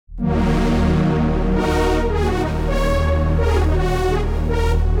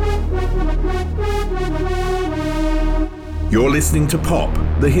You're listening to Pop,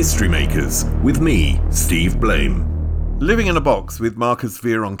 The History Makers, with me, Steve Blame. Living in a Box with Marcus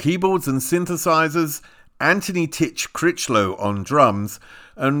Veer on keyboards and synthesizers, Anthony Titch Critchlow on drums,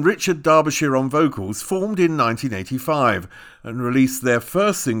 and Richard Derbyshire on vocals formed in 1985 and released their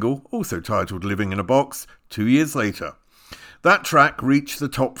first single, also titled Living in a Box, 2 years later. That track reached the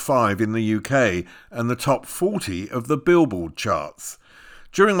top 5 in the UK and the top 40 of the Billboard charts.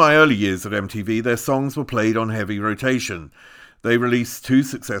 During my early years at MTV, their songs were played on heavy rotation. They released 2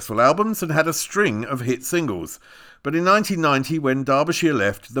 successful albums and had a string of hit singles. But in 1990, when Derbyshire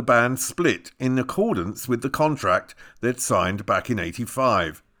left, the band split in accordance with the contract they'd signed back in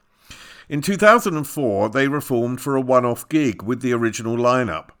 85. In 2004, they reformed for a one-off gig with the original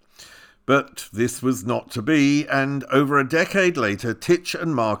lineup. But this was not to be, and over a decade later, Titch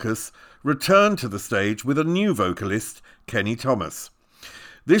and Marcus returned to the stage with a new vocalist, Kenny Thomas.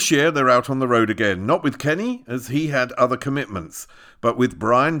 This year, they're out on the road again, not with Kenny, as he had other commitments, but with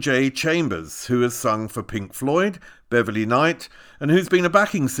Brian J. Chambers, who has sung for Pink Floyd, Beverly Knight, and who's been a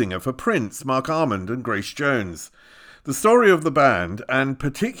backing singer for Prince, Mark Armand and Grace Jones. The story of the band, and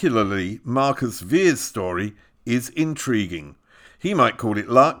particularly Marcus Veer's story, is intriguing. He might call it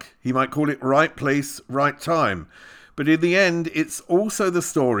luck, he might call it right place, right time, but in the end, it's also the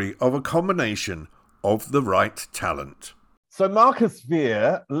story of a combination of the right talent. So Marcus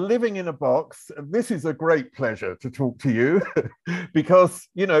Veer, Living in a Box, this is a great pleasure to talk to you because,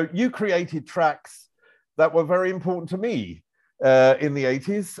 you created tracks that were very important to me in the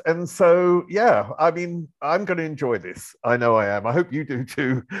 80s. And so, I'm going to enjoy this. I know I am. I hope you do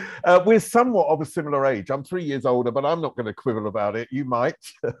too. We're somewhat of a similar age. I'm 3 years older, but I'm not going to quibble about it. You might.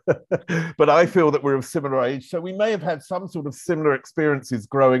 But I feel that we're of similar age. So we may have had some sort of similar experiences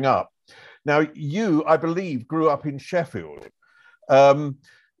growing up. Now, you, I believe, grew up in Sheffield.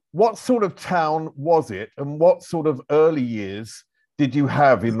 What sort of town was it, and what sort of early years did you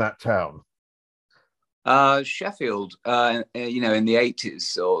have in that town? Sheffield, in the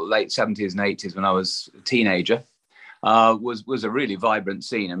 80s or late 70s and 80s when I was a teenager, was a really vibrant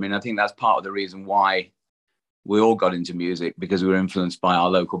scene. I mean, I think that's part of the reason why we all got into music, because we were influenced by our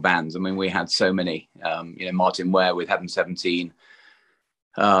local bands. I mean, we had so many, Martin Ware with Heaven 17,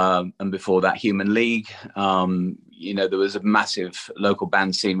 and before that Human League. There was a massive local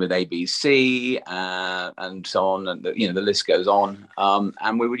band scene with ABC and so on, and the list goes on.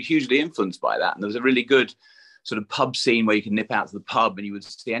 And we were hugely influenced by that. And there was a really good sort of pub scene where you could nip out to the pub and you would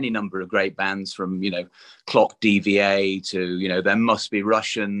see any number of great bands from, Clock DVA to, There Must Be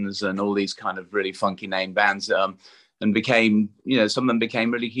Russians and all these kind of really funky name bands, and became, some of them became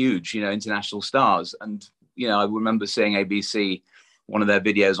really huge, international stars. And, I remember seeing ABC, one of their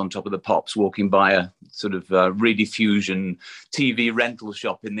videos on Top of the Pops, walking by a sort of rediffusion TV rental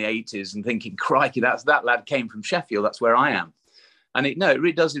shop in the 80s and thinking, crikey, that lad came from Sheffield. That's where I am. And it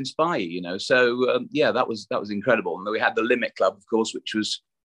really does inspire you, So, that was incredible. And then we had the Limit Club, of course, which was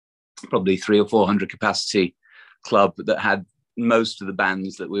probably 300 or 400 capacity club that had most of the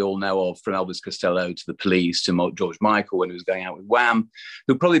bands that we all know of, from Elvis Costello to the Police to George Michael when he was going out with Wham,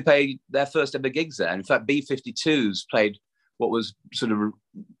 who probably played their first ever gigs there. In fact, B-52s played what was sort of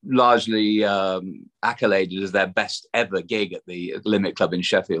largely accoladed as their best ever gig at the Limit Club in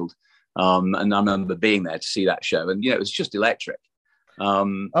Sheffield. And I remember being there to see that show. And, it was just electric. I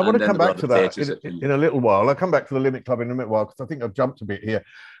want to come back to that in a little while. I'll come back to the Limit Club in a minute while, because I think I've jumped a bit here.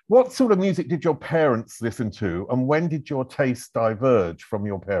 What sort of music did your parents listen to? And when did your taste diverge from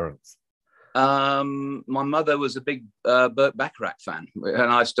your parents? My mother was a big Burt Bacharach fan,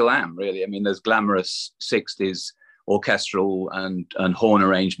 and I still am, really. I mean, there's glamorous 60s orchestral and horn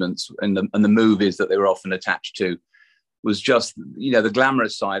arrangements and the movies that they were often attached to. Was just, the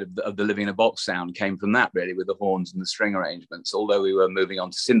glamorous side of the Living in a Box sound came from that, really, with the horns and the string arrangements, although we were moving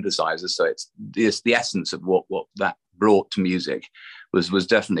on to synthesizers. So it's the essence of what that brought to music was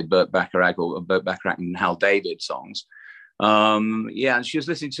definitely Burt Bacharach and Hal David songs. And she was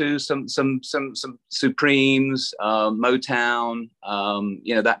listening to some Supremes, Motown,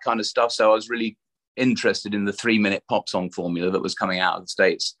 that kind of stuff. So I was really interested in the 3-minute pop song formula that was coming out of the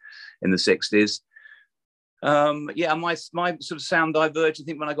States in the 60s. My sort of sound diverged, I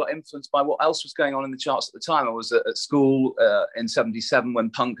think, when I got influenced by what else was going on in the charts at the time. I was at school in 77 when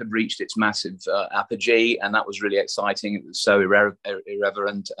punk had reached its massive apogee, and that was really exciting. It was so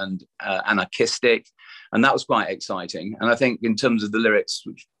irreverent and anarchistic, and that was quite exciting. And I think in terms of the lyrics,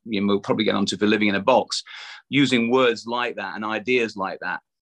 which we'll probably get onto for Living in a Box, using words like that and ideas like that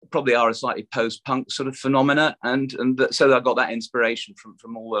probably are a slightly post-punk sort of phenomena, and so I got that inspiration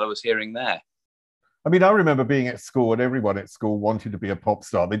from all that I was hearing there. I mean, I remember being at school and everyone at school wanted to be a pop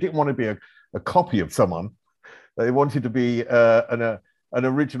star. They didn't want to be a copy of someone. They wanted to be an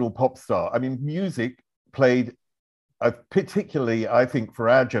original pop star. I mean, music played, particularly, I think, for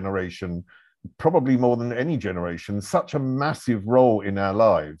our generation, probably more than any generation, such a massive role in our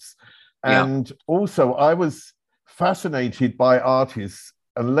lives. And also, I was fascinated by artists.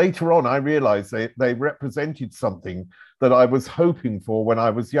 And later on, I realized they represented something that I was hoping for when I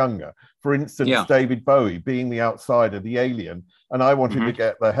was younger. For instance, David Bowie being the outsider, the alien. And I wanted to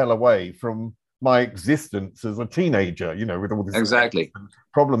get the hell away from my existence as a teenager, you know, with all this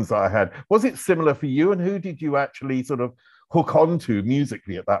problems that I had. Was it similar for you? And who did you actually sort of hook onto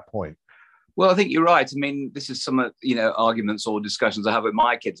musically at that point? Well, I think you're right. I mean, this is some of, you know, arguments or discussions I have with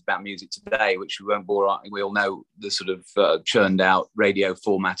my kids about music today, which we won't bore on. We all know the sort of churned out radio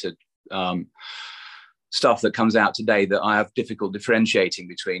formatted stuff that comes out today that I have difficult differentiating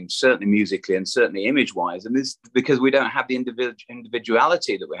between, certainly musically and certainly image wise. And this because we don't have the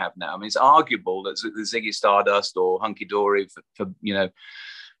individuality that we have now. I mean, it's arguable that the Ziggy Stardust or Hunky Dory for you know,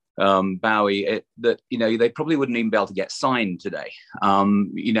 Bowie, that, you know, they probably wouldn't even be able to get signed today.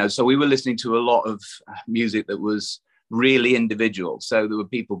 You know, so we were listening to a lot of music that was really individual. So there were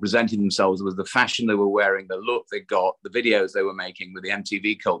people presenting themselves with the fashion they were wearing, the look they got, the videos they were making with the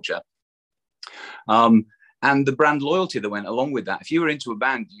MTV culture. And the brand loyalty that went along with that. If you were into a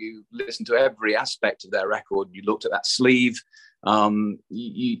band, you listened to every aspect of their record. You looked at that sleeve.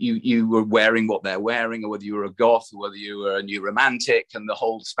 You were wearing what they're wearing, or whether you were a goth, or whether you were a new romantic, and the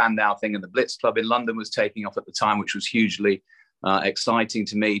whole Spandau thing. And the Blitz Club in London was taking off at the time, which was hugely exciting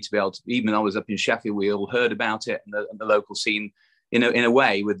to me to be able to. Even though I was up in Sheffield, we all heard about it, and the local scene. In a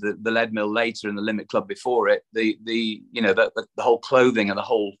way, with the Lead Mill later and the Limit Club before it, the you know the whole clothing and the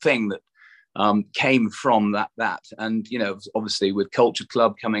whole thing that came from that. And, you know, obviously with Culture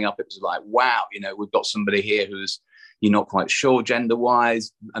Club coming up, it was like, wow, you know, we've got somebody here who's, you're not quite sure gender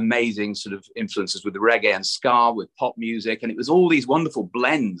wise, amazing sort of influences with the reggae and ska, with pop music. And it was all these wonderful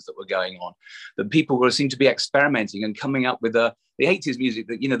blends that were going on, that people were seemed to be experimenting and coming up with the 80s music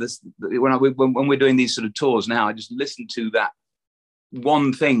that, you know, when we're doing these sort of tours now, I just listen to that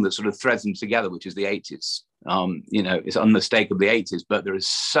one thing that sort of threads them together, which is the 80s. You know, it's unmistakably 80s, but there is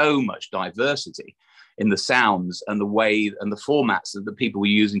so much diversity in the sounds and the way and the formats that the people were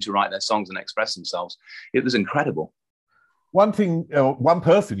using to write their songs and express themselves. It was incredible. One thing, one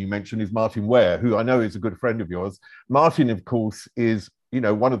person you mentioned is Martin Ware, who I know is a good friend of yours. Martin, of course, is, you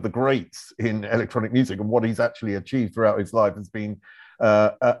know, one of the greats in electronic music, and what he's actually achieved throughout his life has been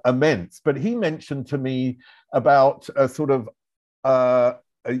immense. But he mentioned to me about a sort of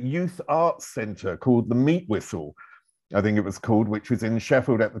a youth arts centre called the Meat Whistle, I think it was called, which was in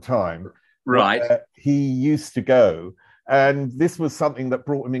Sheffield at the time. Right. He used to go, and this was something that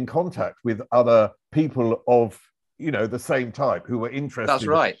brought him in contact with other people of, you know, the same type who were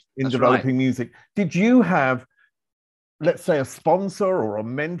interested in developing music. Did you have, let's say, a sponsor or a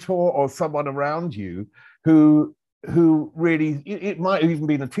mentor or someone around you who really, it might have even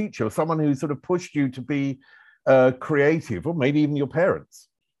been a teacher or someone who sort of pushed you to be creative, or maybe even your parents?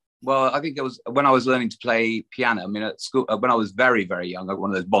 Well, I think it was when I was learning to play piano. I mean, at school, when I was very, very young, I got one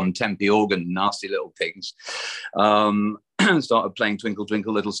of those Bon Tempi organ, nasty little things. Started playing Twinkle,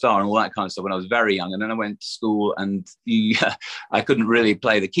 Twinkle, Little Star and all that kind of stuff when I was very young. And then I went to school and I couldn't really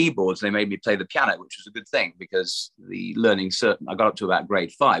play the keyboards. They made me play the piano, which was a good thing, because the learning I got up to about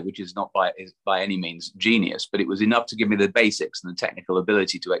grade 5, which is not by any means genius, but it was enough to give me the basics and the technical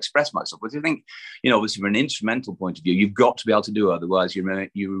ability to express myself. Which I think, you know, obviously from an instrumental point of view, you've got to be able to do, otherwise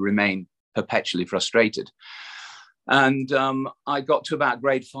you remain perpetually frustrated. And I got to about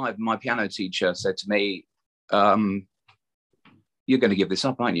grade 5, and my piano teacher said to me, you're going to give this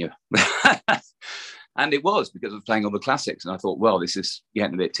up, aren't you? And it was, because I was playing all the classics. And I thought, well, this is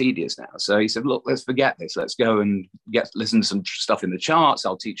getting a bit tedious now. So he said, look, let's forget this. Let's go and listen to some stuff in the charts.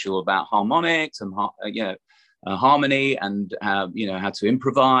 I'll teach you all about harmonics and, harmony and, you know, how to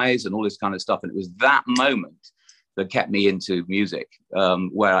improvise and all this kind of stuff. And it was that moment that kept me into music,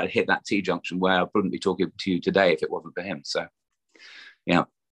 where I hit that T-junction where I wouldn't be talking to you today if it wasn't for him. So, yeah.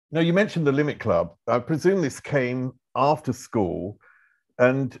 Now, you mentioned the Limit Club. I presume this came after school,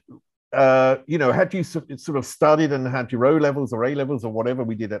 and you know, had you sort of studied and had your O levels or A levels or whatever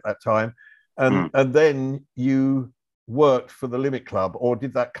we did at that time, and then you worked for the Limit Club, or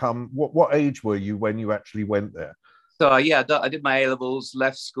did that come? What age were you when you actually went there? So yeah, I did my A levels,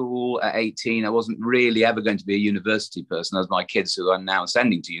 left school at 18. I wasn't really ever going to be a university person, as my kids who are now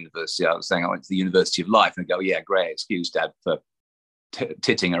sending to university. I was saying I went to the University of Life, and go, yeah, great excuse, Dad, for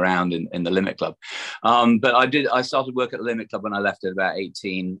titting around in the Limit Club. But I started work at the Limit Club when I left at about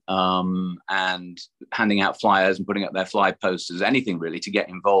 18, and handing out flyers and putting up their fly posters, anything really to get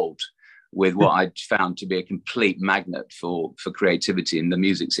involved with what I found to be a complete magnet for creativity in the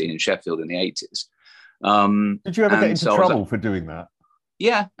music scene in Sheffield in the 80s. Did you ever get into trouble for doing that?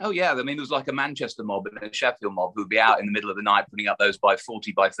 Yeah. Oh, yeah. I mean, there was like a Manchester mob and a Sheffield mob who'd be out in the middle of the night putting up those by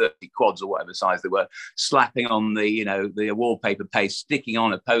 40 by 30 quads or whatever size they were, slapping on the wallpaper paste, sticking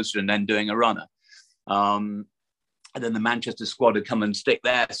on a poster and then doing a runner. And then the Manchester squad would come and stick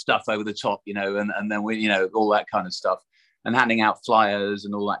their stuff over the top, and then we, all that kind of stuff, and handing out flyers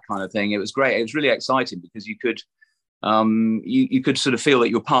and all that kind of thing. It was great. It was really exciting because you could you could sort of feel that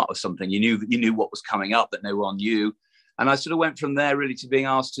you were part of something. You knew what was coming up that no one knew. And I sort of went from there really to being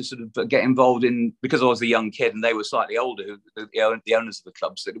asked to sort of get involved in, because I was a young kid and they were slightly older, the owners of the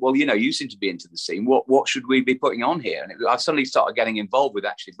club said, well, you seem to be into the scene. What should we be putting on here? And I suddenly started getting involved with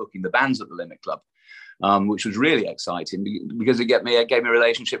actually booking the bands at the Limit Club, which was really exciting because it gave me a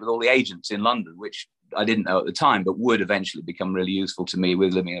relationship with all the agents in London, which I didn't know at the time, but would eventually become really useful to me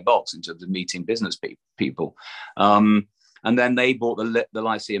with Living in a Box in terms of meeting business people. And then they bought the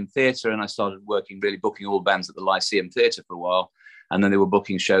Lyceum Theatre, and I started booking all bands at the Lyceum Theatre for a while. And then they were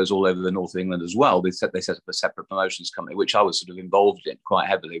booking shows all over the north of England as well. They set up a separate promotions company, which I was sort of involved in quite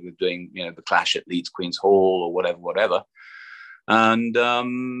heavily with doing, the Clash at Leeds Queen's Hall or whatever. And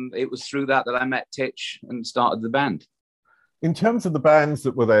it was through that I met Titch and started the band. In terms of the bands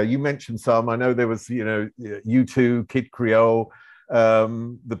that were there, you mentioned some. I know there was, U2, Kid Creole,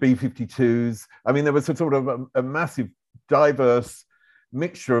 the B-52s. I mean, there was a sort of a massive, diverse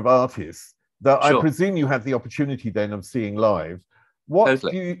mixture of artists that sure. I presume you had the opportunity then of seeing live. What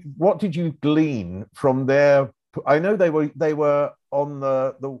did you glean from their? I know they were on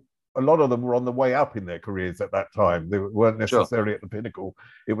a lot of them were on the way up in their careers at that time. They weren't necessarily sure. at the pinnacle.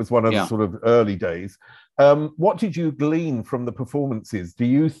 It was one of the sort of early days. What did you glean from the performances, do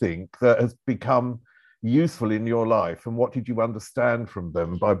you think, that has become useful in your life? And what did you understand from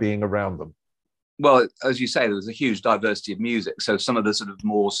them by being around them? Well, as you say, there was a huge diversity of music. So some of the sort of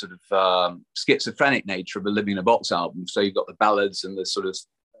more sort of schizophrenic nature of a Living in a Box album. So you've got the ballads and the sort of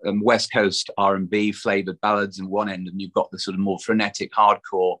West Coast R&B flavored ballads in one end, and you've got the sort of more frenetic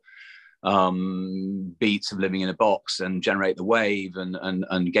hardcore beats of Living in a Box and Generate the Wave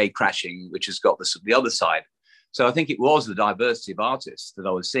and Gate Crashing, which has got the other side. So I think it was the diversity of artists that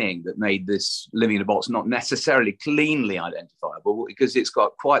I was seeing that made this Living in a Box not necessarily cleanly identifiable, because there's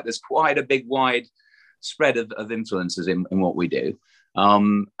quite a big wide spread of influences in what we do.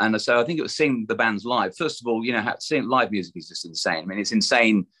 And so I think it was seeing the bands live. First of all, seeing live music is just insane. I mean, it's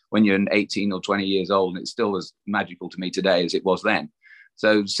insane when you're 18 or 20 years old, and it's still as magical to me today as it was then.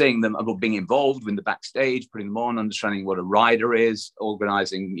 So seeing them, being involved in the backstage, putting them on, understanding what a rider is,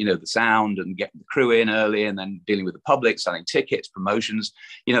 organising, the sound and getting the crew in early, and then dealing with the public, selling tickets, promotions,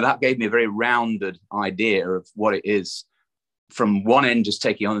 that gave me a very rounded idea of what it is from one end, just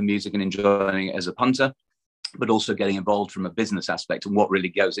taking on the music and enjoying it as a punter, but also getting involved from a business aspect and what really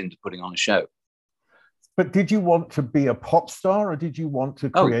goes into putting on a show. But did you want to be a pop star, or did you want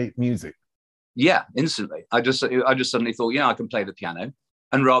to create music? Yeah, instantly. I just suddenly thought, I can play the piano.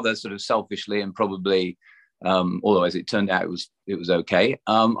 And rather sort of selfishly and probably, although as it turned out it was okay.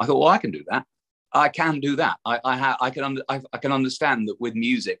 I thought, well, I can do that. I can do that. I can understand that with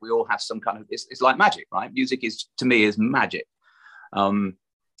music we all have some kind of it's like magic, right? Music to me is magic.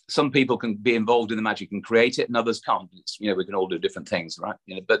 Some people can be involved in the magic and create it, and others can't. We can all do different things, right?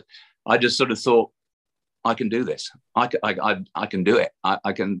 But I just sort of thought, I can do this. I can do it.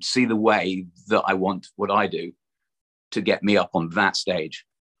 I can see the way that I want what I do to get me up on that stage.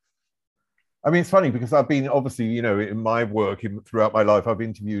 I mean, it's funny because I've been obviously, in my work throughout my life, I've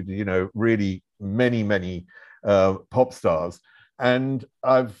interviewed, really many pop stars. And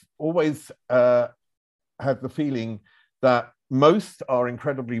I've always had the feeling that most are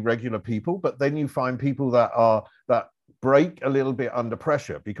incredibly regular people, but then you find people that break a little bit under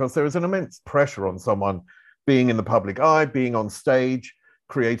pressure, because there is an immense pressure on someone being in the public eye, being on stage,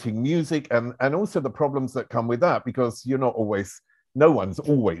 creating music, and also the problems that come with that, because no one's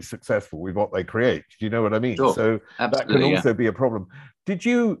always successful with what they create. Do you know what I mean? Sure. So that can also be a problem. Did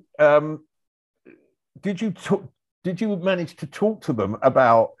you manage to talk to them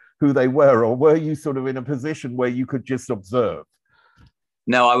about who they were, or were you sort of in a position where you could just observe?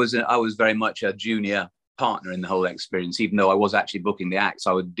 No, I was very much a junior partner in the whole experience. Even though I was actually booking the acts,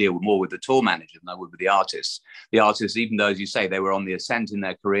 I would deal more with the tour manager than I would with the artists. The artists, even though, as you say, they were on the ascent in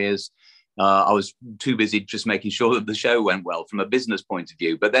their careers, I was too busy just making sure that the show went well from a business point of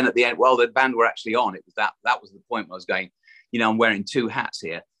view. But then at the end, while the band were actually on, it was that was the point where I was going, I'm wearing two hats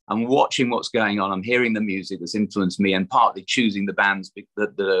here. I'm watching what's going on. I'm hearing the music that's influenced me, and partly choosing the bands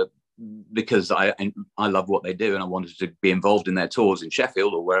that because I love what they do and I wanted to be involved in their tours in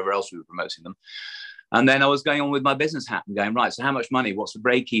Sheffield or wherever else we were promoting them. And then I was going on with my business hat and going, right, so how much money? What's the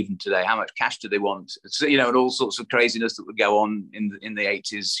break even today? How much cash do they want? So, you know, and all sorts of craziness that would go on in the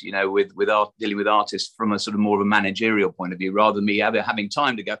 80s, you know, with dealing with artists from a sort of more of a managerial point of view, rather than me having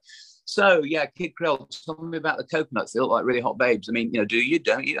time to go, so, yeah, Kid Krell, tell me about the coconuts. They look like really hot babes. I mean, you know, do you,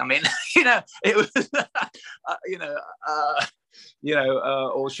 don't you? I mean, you know, it was,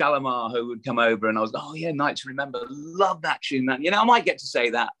 or Shalimar, who would come over and I was, oh, yeah, Night to Remember. Love that tune, man. You know, I might get to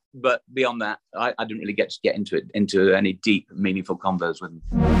say that, but beyond that, I didn't really get into any deep, meaningful convos with them.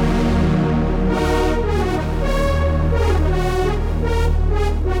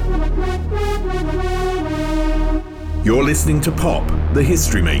 You're listening to Pop, The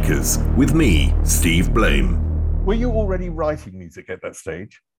History Makers, with me, Steve Blame. Were you already writing music at that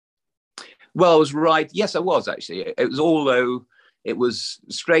stage? Well, I was right. Yes, I was actually. It was, although it was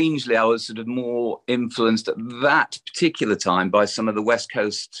strangely, I was sort of more influenced at that particular time by some of the West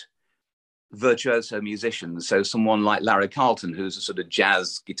Coast virtuoso musicians. So someone like Larry Carlton, who's a sort of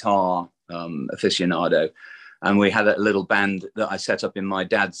jazz guitar aficionado. And we had a little band that I set up in my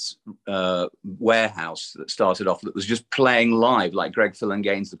dad's warehouse that started off that was just playing live, like Greg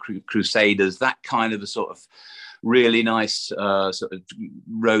Phillinganes, the Crusaders, that kind of a sort of really nice sort of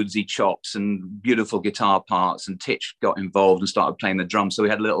Rhodesy chops and beautiful guitar parts. And Titch got involved and started playing the drums. So we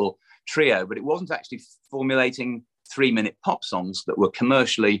had a little trio, but it wasn't actually formulating 3-minute pop songs that were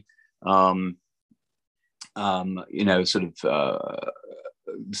commercially,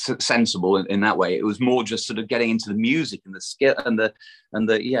 sensible in that way. It was more just sort of getting into the music and the skill and the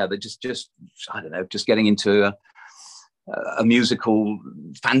just I don't know, just getting into a musical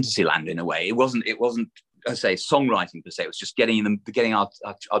fantasy land in a way. It wasn't I say songwriting per se. It was just getting our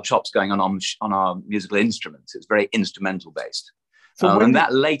chops going on our musical instruments. It's very instrumental based. So and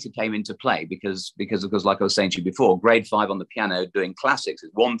that later came into play because like I was saying to you before, grade 5 on the piano doing classics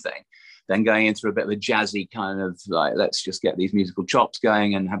is one thing. Then going into a bit of a jazzy kind of like, let's just get these musical chops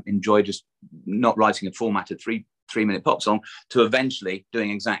going and enjoy just not writing a formatted 3-minute pop song, to eventually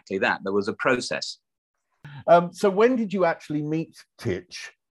doing exactly that. There was a process. So when did you actually meet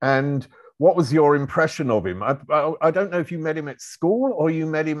Titch, and what was your impression of him? I don't know if you met him at school or you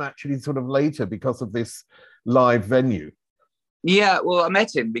met him actually sort of later because of this live venue. Yeah, well, I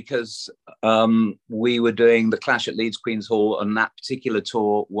met him because we were doing the Clash at Leeds Queen's Hall, and that particular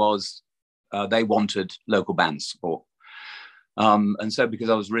tour was they wanted local band support, and so because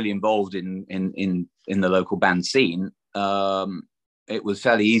I was really involved in the local band scene, it was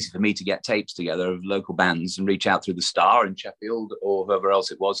fairly easy for me to get tapes together of local bands and reach out through the Star in Sheffield or whoever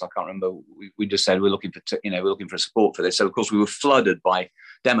else it was. I can't remember. We just said we're looking for support for this. So of course we were flooded by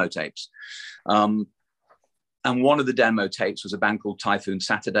demo tapes. And one of the demo tapes was a band called Typhoon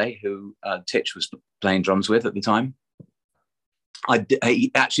Saturday, who Titch was playing drums with at the time.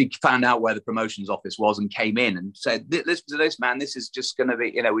 He actually found out where the promotions office was and came in and said, listen to this, man, this is just going to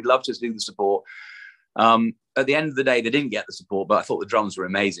be, we'd love to do the support. At the end of the day, they didn't get the support, but I thought the drums were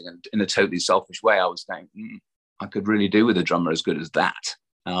amazing. And in a totally selfish way, I was saying, I could really do with a drummer as good as that.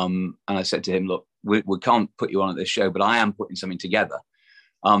 And I said to him, look, we can't put you on at this show, but I am putting something together.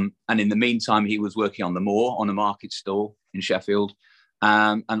 And in the meantime, he was working on the Moor, on a market stall in Sheffield.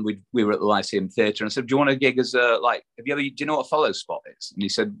 And we were at the Lyceum Theatre, and I said, do you want to gig as do you know what a follow spot is? And he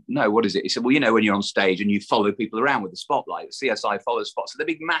said, no, what is it? He said, well, when you're on stage and you follow people around with the spotlight, the CSI follow spots. So they're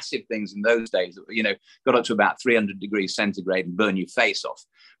big, massive things in those days that, got up to about 300 degrees centigrade and burn your face off.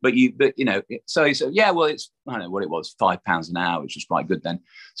 So he said, yeah, well, it's, I don't know what it was, £5 an hour, which was quite good then.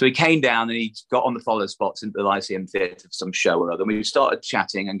 So he came down and he got on the follow spots into the Lyceum Theatre for some show or other. And we started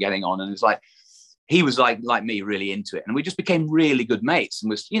chatting and getting on, and it's like, he was like me, really into it. And we just became really good mates. And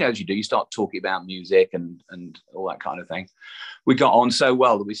was, as you do, you start talking about music and all that kind of thing. We got on so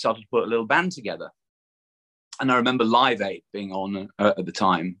well that we started to put a little band together. And I remember Live Aid being on at the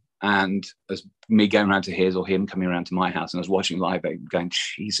time. And as me going around to his or him coming around to my house, and I was watching Live Aid going,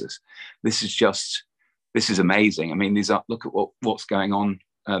 Jesus, this is amazing. I mean, look at what's going on.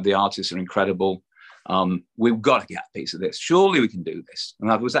 The artists are incredible. We've got to get a piece of this. Surely we can do this.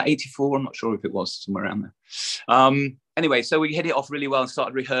 And was that 84? I'm not sure if it was, somewhere around there. Anyway, so we hit it off really well and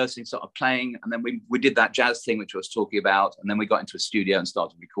started rehearsing, started playing. And then we did that jazz thing, which I was talking about. And then we got into a studio and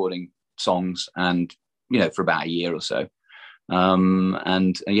started recording songs, and, for about a year or so.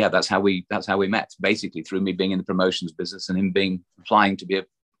 That's how we met, basically through me being in the promotions business and him applying to be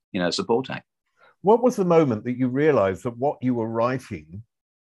a support act. What was the moment that you realized that what you were writing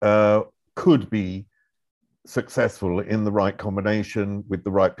could be successful in the right combination with the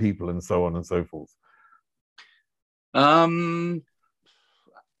right people and so on and so forth?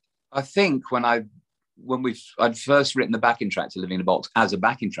 I think I'd first written the backing track to Living in a Box as a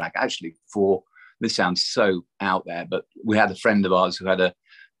backing track, actually, for, this sounds so out there, but we had a friend of ours who had a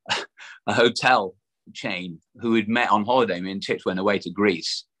hotel chain who we'd met on holiday. Me and Titch went away to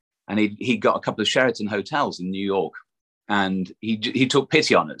Greece, and he got a couple of Sheraton hotels in New York, and he took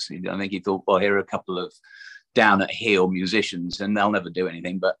pity on us. I think he thought, well, here are a couple of down at heel musicians, and they'll never do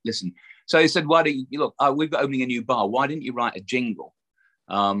anything. But listen, so he said, why don't you look? We've got opening a new bar. Why didn't you write a jingle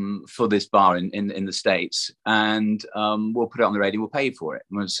for this bar in the States, and we'll put it on the radio, we'll pay you for it.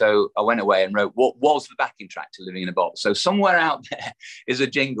 And so I went away and wrote what was the backing track to Living in a Box. So somewhere out there is a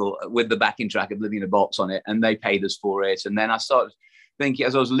jingle with the backing track of Living in a Box on it, and they paid us for it. And then I started thinking,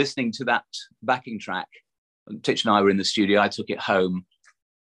 as I was listening to that backing track, Titch and I were in the studio, I took it home.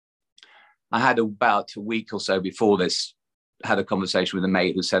 I had about a week or so before this, had a conversation with a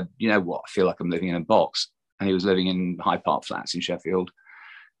mate who said, you know what, I feel like I'm living in a box. And he was living in Hyde Park Flats in Sheffield.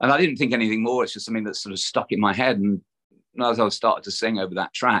 And I didn't think anything more. It's just something that sort of stuck in my head. And as I started to sing over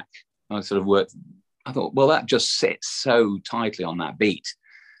that track, I thought, well, that just sits so tightly on that beat.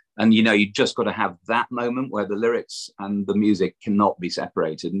 And, you know, you just got to have that moment where the lyrics and the music cannot be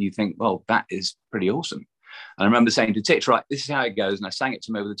separated. And you think, well, that is pretty awesome. And I remember saying to Titch, right, this is how it goes. And I sang it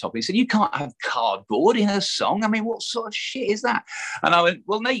to him over the top. He said, you can't have cardboard in a song. I mean, what sort of shit is that? And I went,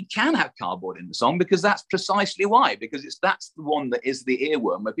 well, no, you can have cardboard in the song, because that's precisely why, because that's the one that is the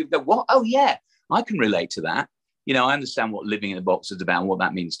earworm where people go, what? Oh, yeah, I can relate to that. You know, I understand what living in a box is about and what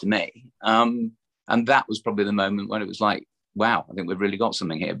that means to me. And that was probably the moment when it was like, wow, I think we've really got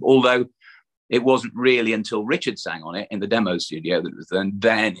something here. Although it wasn't really until Richard sang on it in the demo studio that it was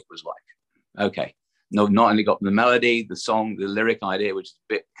then it was like, okay. No, not only got the melody, the song, the lyric idea, which is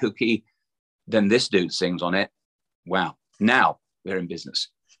a bit kooky, then this dude sings on it. Wow. Now we're in business.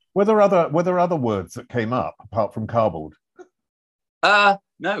 Were there other words that came up apart from cardboard?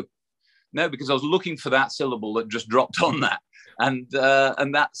 No, because I was looking for that syllable that just dropped on that. And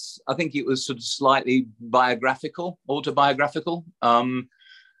that's, I think it was sort of slightly autobiographical.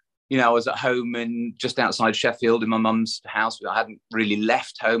 You know, I was at home just outside Sheffield in my mum's house. I hadn't really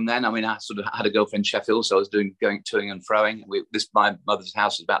left home then. I mean, I sort of had a girlfriend in Sheffield, so I was going toing and froing. My mother's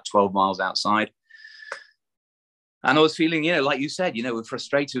house is about 12 miles outside. And I was feeling, you know, like you said, you know,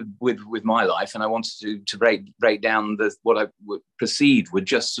 frustrated with my life. And I wanted to break down what I perceived were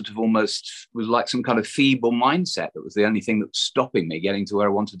just sort of almost was like some kind of feeble mindset that was the only thing that was stopping me getting to where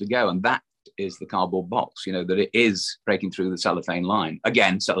I wanted to go. And that is the cardboard box, you know, that it is breaking through the cellophane line.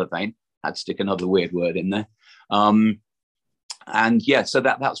 Again, cellophane, had to stick another weird word in there. And yeah, so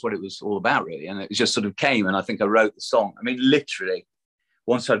that's what it was all about, really. And it just sort of came, and I think I wrote the song. I mean, literally,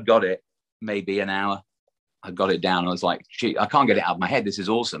 once I'd got it, maybe an hour, I got it down. I was like, gee, I can't get it out of my head. This is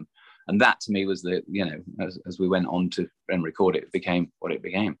awesome. And that to me was you know, as we went on to and record it, it became what it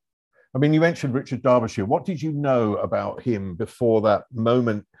became. I mean, you mentioned Richard Derbyshire. What did you know about him before that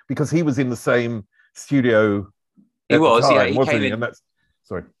moment? Because he was in the same studio. He was, time, yeah. He wasn't came he? in. And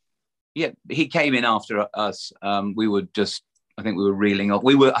sorry. Yeah, he came in after us. We were just, I think we were reeling off.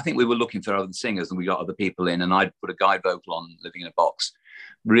 I think we were looking for other singers, and we got other people in. And I'd put a guide vocal on Living in a Box,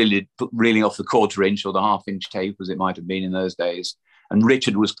 really reeling off the quarter inch or the half-inch tape, as it might have been in those days. And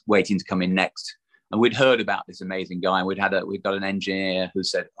Richard was waiting to come in next. And we'd heard about this amazing guy, and we'd got an engineer who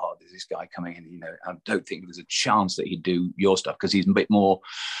said, "Oh, there's this guy coming in. You know, I don't think there's a chance that he'd do your stuff because he's a bit more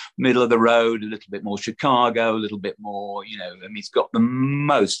middle of the road, a little bit more Chicago, a little bit more, you know. And he's got the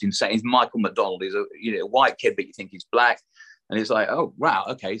most insane. He's Michael McDonald. He's a white kid, but you think he's black. And it's like, oh wow,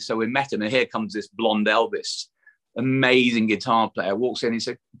 okay. So we met him, and here comes this blonde Elvis, amazing guitar player, walks in. And he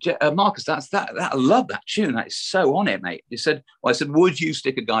said, "Marcus, that's that. I love that tune. That is so on it, mate." He said, "Well, I said, would you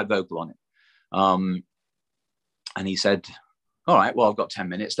stick a guide vocal on it?" And he said, all right, well, I've got 10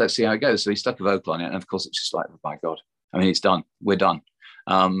 minutes. Let's see how it goes. So he stuck a vocal on it. And of course, it's just like, oh my God, I mean, it's done. We're done.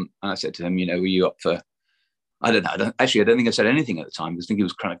 And I said to him, you know, were you up for, I don't know. I don't think I said anything at the time because I think he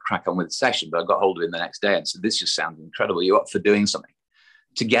was trying to crack on with the session, but I got hold of him the next day and said, this just sounds incredible. Are you up for doing something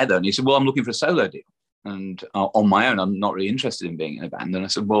together? And he said, well, I'm looking for a solo deal. And on my own, I'm not really interested in being in a band. And I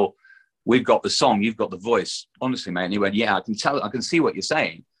said, well, we've got the song, you've got the voice. Honestly, mate. And he went, yeah, I can see what you're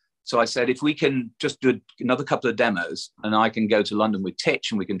saying. So I said, if we can just do another couple of demos and I can go to London with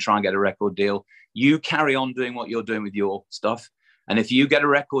Titch and we can try and get a record deal, you carry on doing what you're doing with your stuff. And if you get a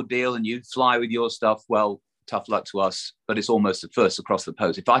record deal and you fly with your stuff, well, tough luck to us, but it's almost the first across the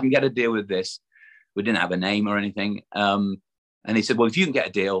post. If I can get a deal with this, we didn't have a name or anything. And he said, well, if you can get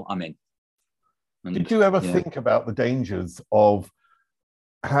a deal, I'm in. And, did you ever think about the dangers of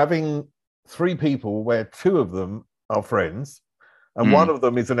having three people where two of them are friends and one of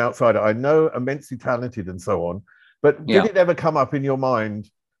them is an outsider? I know immensely talented and so on, but did it ever come up in your mind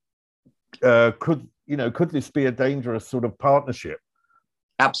could this be a dangerous sort of partnership?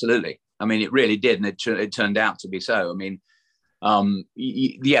 Absolutely. I mean, it really did, and it turned out to be so. I mean,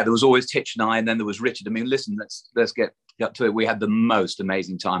 there was always Titch and I, and then there was Richard. I mean, listen, let's get to it. We had the most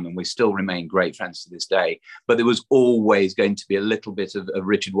amazing time, and we still remain great friends to this day. But there was always going to be a little bit of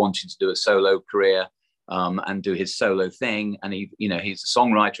Richard wanting to do a solo career and do his solo thing, and he's a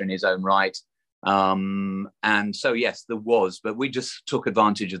songwriter in his own right. And so yes, there was, but we just took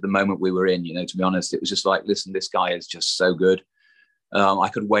advantage of the moment we were in. To be honest, it was just like, listen, this guy is just so good. I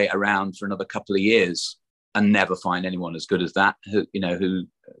could wait around for another couple of years and never find anyone as good as that, who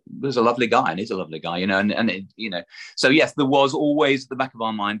was a lovely guy, and is a lovely guy, so yes, there was always at the back of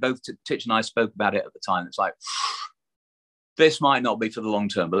our mind. Both Titch and I spoke about it at the time. It's like, this might not be for the long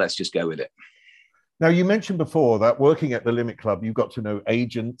term, but let's just go with it. Now, you mentioned before that working at the Limit Club, you got to know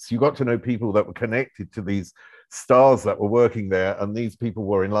agents, you got to know people that were connected to these stars that were working there, and these people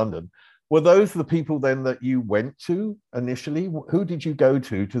were in London. Were those the people then that you went to initially? Who did you go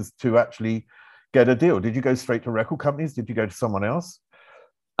to actually get a deal? Did you go straight to record companies? Did you go to someone else?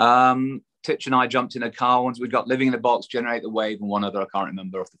 Titch and I jumped in a car once. We got Living in a Box, Generate the Wave, and one other I can't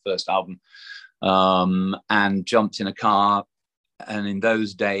remember off the first album, and jumped in a car. And in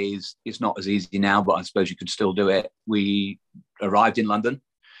those days, it's not as easy now, but I suppose you could still do it. We arrived in London.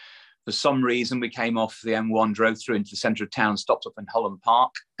 For some reason, we came off the M1, drove through into the centre of town, stopped up in Holland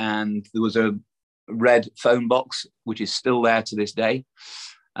Park, and there was a red phone box, which is still there to this day,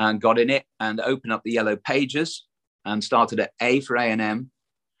 and got in it and opened up the yellow pages and started at A for A&M,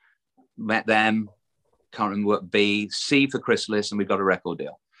 met them, can't remember what B, C for Chrysalis, and we got a record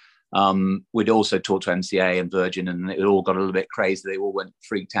deal. We'd also talked to MCA and Virgin, and it all got a little bit crazy. They all went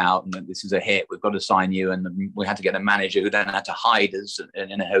freaked out, and this is a hit. We've got to sign you. And we had to get a manager who then had to hide us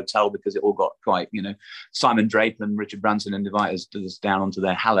in a hotel because it all got quite, Simon Draper and Richard Branson invited us down onto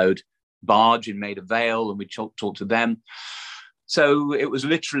their hallowed barge in Maida Vale, and we talked to them. So it was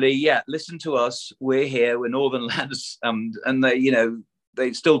literally, listen to us. We're here. We're Northern lads, and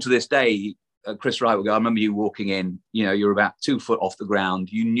they still to this day. Chris Wright would go, I remember you walking in, you're about 2 foot off the ground.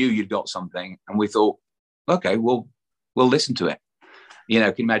 You knew you'd got something. And we thought, okay, we'll listen to it.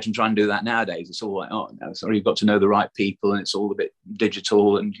 Can you imagine trying to do that nowadays? It's all like, oh, no, sorry, you've got to know the right people, and it's all a bit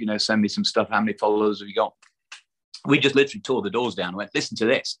digital, and, send me some stuff. How many followers have you got? We just literally tore the doors down and went, listen to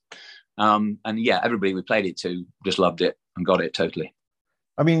this. Everybody we played it to just loved it and got it totally.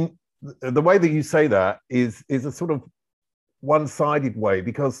 I mean, the way that you say that is a sort of one-sided way,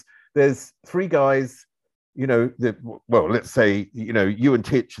 because there's 3 guys, let's say, you and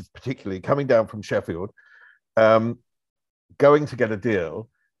Titch particularly coming down from Sheffield, going to get a deal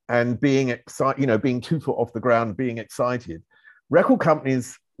and being excited, being 2 foot off the ground, being excited. Record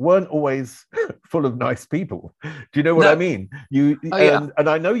companies weren't always full of nice people. Do you know what I mean? And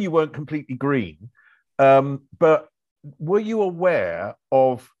I know you weren't completely green, but were you aware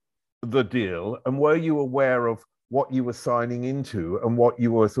of the deal, and were you aware of what you were signing into and what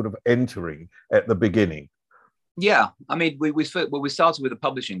you were sort of entering at the beginning? Yeah, I mean, we started with a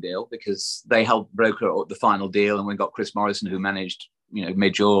publishing deal because they helped broker the final deal, and we got Chris Morrison, who managed,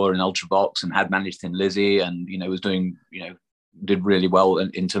 Major and Ultravox, and had managed Thin Lizzy, and was doing, did really well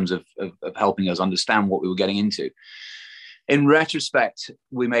in terms of helping us understand what we were getting into. In retrospect,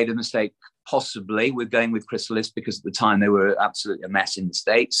 we made a mistake possibly with going with Chrysalis, because at the time they were absolutely a mess in the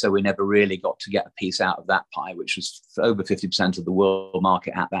States. So we never really got to get a piece out of that pie, which was over 50% of the world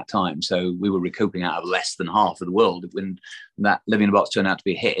market at that time. So we were recouping out of less than half of the world when that Living in a Box turned out to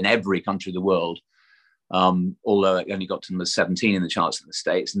be a hit in every country of the world. Although it only got to number 17 in the charts in the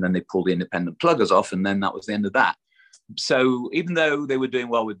States, and then they pulled the independent pluggers off, and then that was the end of that. So even though they were doing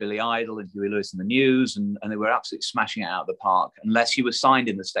well with Billy Idol and Huey Lewis and the News, and they were absolutely smashing it out of the park, unless you were signed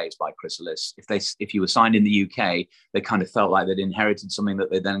in the States by Chrysalis, if you were signed in the UK, they kind of felt like they'd inherited something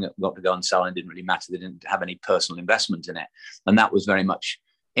that they then got to go and sell, and didn't really matter. They didn't have any personal investment in it. And that was very much,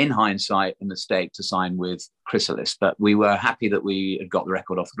 in hindsight, a mistake to sign with Chrysalis. But we were happy that we had got the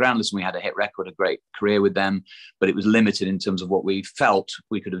record off the ground. Listen, we had a hit record, a great career with them, but it was limited in terms of what we felt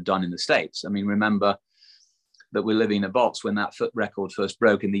we could have done in the States. I mean, remember that We're Living in a Box, when that record first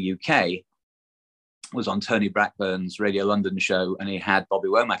broke in the UK, was on Tony Blackburn's Radio London show, and he had Bobby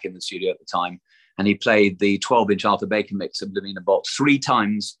Womack in the studio at the time, and he played the 12-inch Arthur Baker mix of Living in a Box 3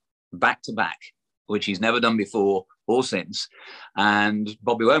 times back to back, which he's never done before or since. And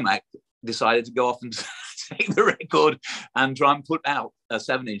Bobby Womack decided to go off and take the record and try and put out a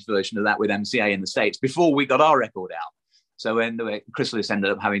 7-inch version of that with MCA in the States before we got our record out. So anyway, Chrysalis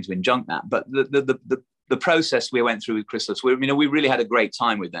ended up having to injunct that. But the the process we went through with Chrysalis, we really had a great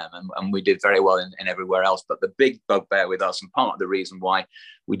time with them, and we did very well in everywhere else. But the big bugbear with us, and part of the reason why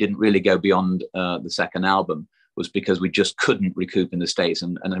we didn't really go beyond the second album, was because we just couldn't recoup in the States,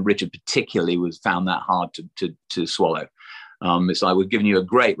 and Richard particularly found that hard to swallow. It's like, we've given you a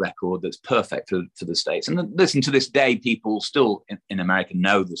great record that's perfect for the States. And listen, to this day, people still in America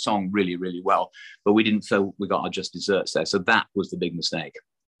know the song really, really well, but we didn't feel we got our just desserts there. So that was the big mistake.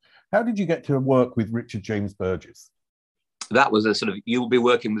 How did you get to work with Richard James Burgess? That was a sort of, you'll be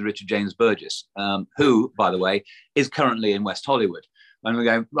working with Richard James Burgess, who, by the way, is currently in West Hollywood. And we're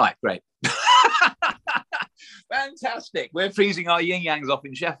going, right, great. Fantastic. We're freezing our yin-yangs off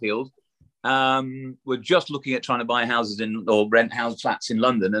in Sheffield. We're just looking at trying to buy houses or rent house flats in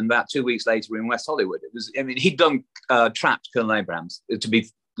London, and about 2 weeks later we're in West Hollywood. He'd done Trapped, Colonel Abrams, to be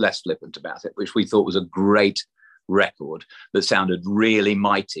less flippant about it, which we thought was a great record that sounded really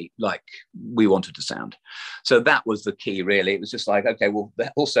mighty, like we wanted to sound. So that was the key, really. It was just like, okay, well,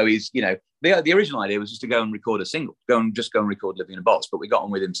 also he's, the original idea was just to go and record a single, go and record Living in a Box, but we got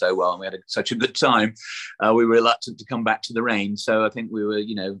on with him so well, and we had such a good time. We were reluctant to come back to the rain, so I think we were,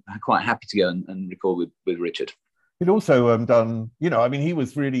 quite happy to go and record with Richard. He'd also done, he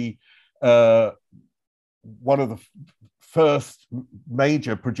was really one of the first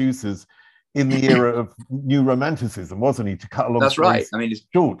major producers in the era of New Romanticism, wasn't he? To cut along. That's right. It's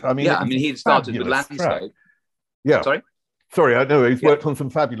short. He started with Landscape. Track. Yeah. Sorry, I know he's worked on some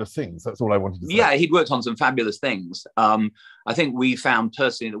fabulous things. That's all I wanted to say. Yeah, he'd worked on some fabulous things. I think we found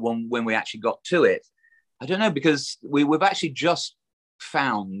personally that when we actually got to it, I don't know, because we've actually just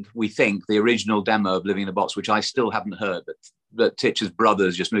found, we think, the original demo of Living in a Box, which I still haven't heard, but Titch's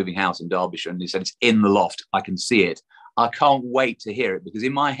brother's just moving house in Derbyshire, and he said it's in the loft. I can see it. I can't wait to hear it, because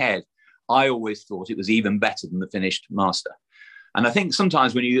in my head, I always thought it was even better than the finished master. And I think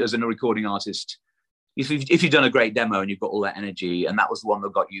sometimes when you, as a recording artist, if you've done a great demo and you've got all that energy, and that was the one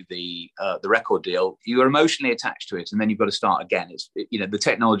that got you the record deal, you are emotionally attached to it, and then you've got to start again. The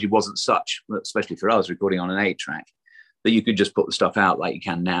technology wasn't such, especially for us recording on an 8-track, that you could just put the stuff out like you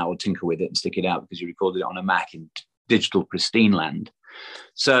can now, or tinker with it and stick it out, because you recorded it on a Mac in digital pristine land.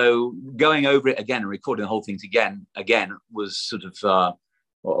 So going over it again and recording the whole thing again was sort of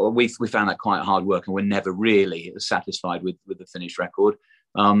we found that quite hard work, and we're never really satisfied with the finished record.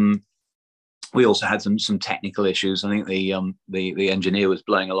 We also had some technical issues. I think the engineer was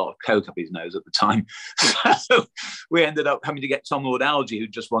blowing a lot of coke up his nose at the time. So we ended up having to get Tom Lord Alge, who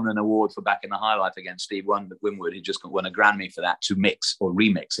just won an award for Back in the High Life against Steve Winwood. He just won a Grammy for that, to mix or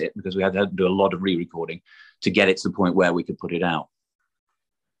remix it, because we had to do a lot of re-recording to get it to the point where we could put it out.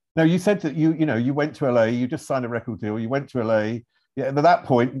 Now, you said that you went to LA, you just signed a record deal, you went to LA. Yeah, and at that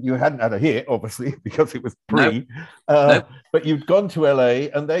point, you hadn't had a hit, obviously, because it was pre. Nope. But you'd gone to LA,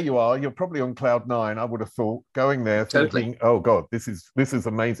 and there you are. You're probably on cloud 9, I would have thought, going there, thinking, "Oh God, this is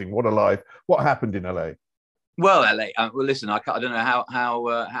amazing. What a life!" What happened in LA? Well, LA. Listen, I don't know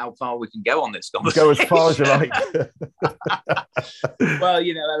how far we can go on this conversation. Go as far as you like. Well,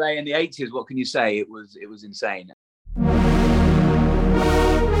 LA in the 80s. What can you say? It was insane.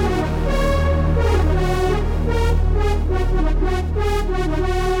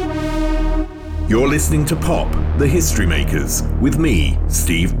 You're listening to Pop, the History Makers, with me,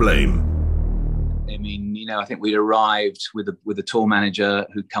 Steve Blame. I mean, I think we'd arrived with a tour manager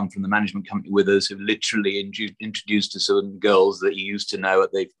who'd come from the management company with us, who literally introduced us to girls that you used to know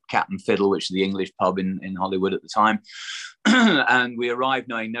at the Cat and Fiddle, which is the English pub in Hollywood at the time. And we arrived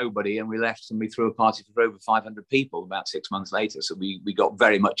knowing nobody, and we left, and we threw a party for over 500 people about 6 months later. So we got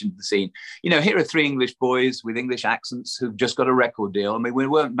very much into the scene. Here are 3 English boys with English accents who've just got a record deal. I mean, we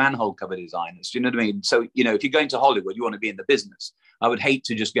weren't manhole cover designers. Do you know what I mean? So, if you're going to Hollywood, you want to be in the business. I would hate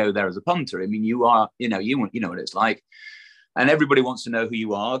to just go there as a punter. I mean, you are, you know what it's like. And everybody wants to know who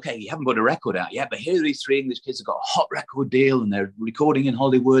you are. Okay, you haven't put a record out yet, but here are these 3 English kids who've got a hot record deal, and they're recording in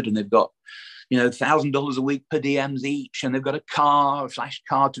Hollywood, and they've got, $1,000 a week per DMs each, and they've got a flash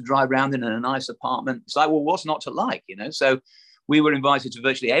car to drive around in, and a nice apartment. It's like, well, what's not to like, So we were invited to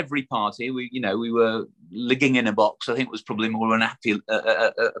virtually every party. We were Living in a Box. I think it was probably more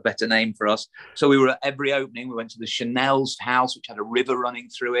a better name for us. So we were at every opening. We went to the Chanel's house, which had a river running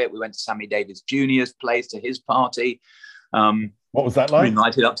through it. We went to Sammy Davis Jr.'s place, to his party. What was that like? We were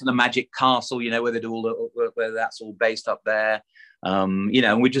invited up to the Magic Castle, where they do where that's all based up there. And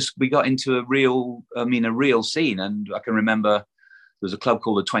we got into a real scene. And I can remember there was a club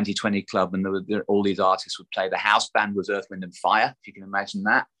called the 2020 Club, and all these artists would play. The house band was Earth, Wind and Fire, if you can imagine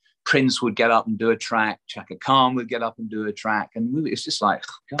that. Prince would get up and do a track. Chaka Khan would get up and do a track. And it's just like,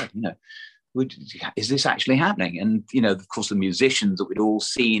 oh God, is this actually happening? And, you know, of course, the musicians that we'd all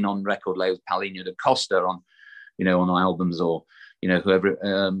seen on record labels, Paulinho da Costa on, you know, on albums, or, you know, whoever,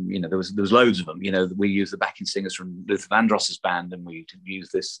 you know, there was loads of them. You know, we used the backing singers from Luther Vandross's band, and we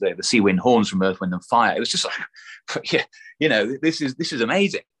used the Sea Wind horns from Earth, Wind and Fire. It was just like, yeah, you know, this is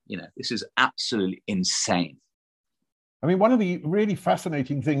amazing. You know, this is absolutely insane. I mean, one of the really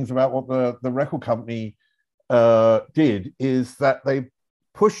fascinating things about what the record company did is that they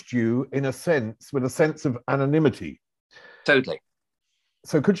pushed you in a sense with a sense of anonymity. Totally.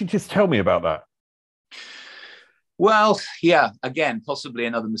 So could you just tell me about that? Well, yeah, again, possibly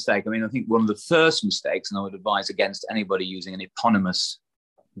another mistake. I mean, I think one of the first mistakes, and I would advise against anybody using an eponymous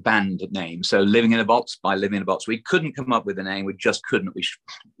band name. So Living in a Box by Living in a Box. We couldn't come up with a name. We just couldn't.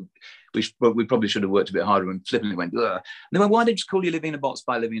 We probably should have worked a bit harder, and flippantly went, ugh. And they went, why did you call you Living in a Box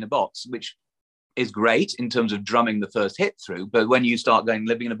by Living in a Box? Which is great in terms of drumming the first hit through. But when you start going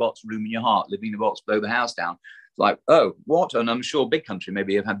living in a box, room in your heart, living in a box, blow the house down, it's like, oh, what? And I'm sure Big Country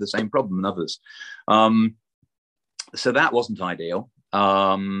maybe have had the same problem and others. So that wasn't ideal.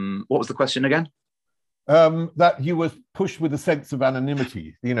 What was the question again? That you were pushed with a sense of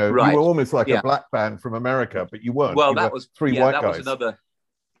anonymity. You know, right. You were almost like a black band from America, but you weren't. Well, you that was three white guys.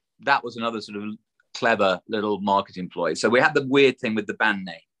 That was another sort of clever little marketing ploy. So we had the weird thing with the band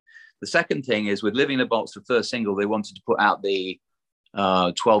name. The second thing is with Living in a Box, the first single, they wanted to put out the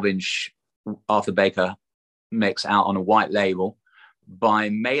 12-inch Arthur Baker mix out on a white label by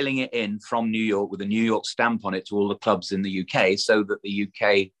mailing it in from New York with a New York stamp on it to all the clubs in the UK, so that the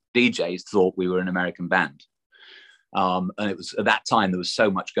UK DJs thought we were an American band. And it was at that time there was so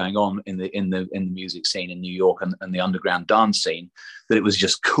much going on in the music scene in New York and the underground dance scene that it was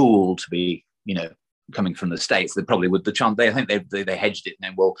just cool to be, you know, coming from the States. They probably would I think they hedged it.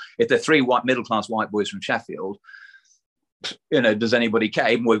 And then, well, if they're three middle class white boys from Sheffield, you know, does anybody care?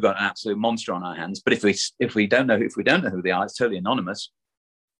 Even we've got an absolute monster on our hands. But if we don't know who they are, it's totally anonymous.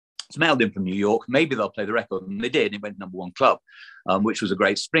 It's mailed in from New York. Maybe they'll play the record, and they did. And it went #1 club, which was a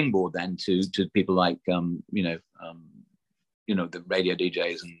great springboard then to people like the radio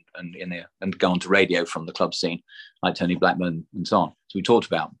DJs and go on to radio from the club scene, like Tony Blackman and so on. So we talked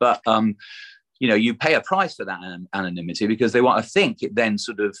about, but you know, you pay a price for that anonymity because they want to think it then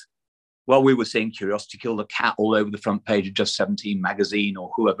sort of. Well, we were seeing Curiosity Kill the Cat all over the front page of Just 17 magazine or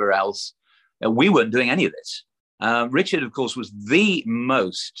whoever else. We weren't doing any of this. Richard, of course, was the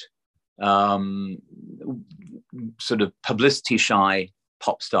most sort of publicity-shy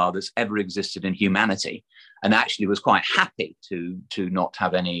pop star that's ever existed in humanity, and actually was quite happy to not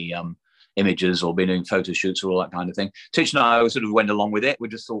have any images or be doing photo shoots or all that kind of thing. Titch and I sort of went along with it. We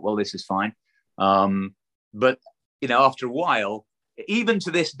just thought, well, this is fine. But, you know, after a while, even to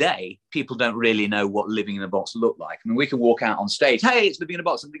this day, people don't really know what Living in a Box looked like. I mean, we can walk out on stage, hey, it's Living in a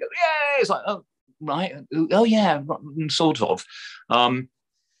Box, and they go, yeah, it's like, oh, right, oh yeah, sort of. And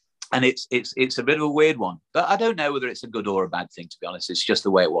it's a bit of a weird one, but I don't know whether it's a good or a bad thing, to be honest. It's just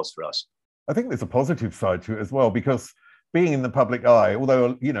the way it was for us. I think there's a positive side to it as well, because being in the public eye,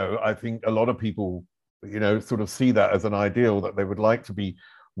 although, you know, I think a lot of people, you know, sort of see that as an ideal, that they would like to be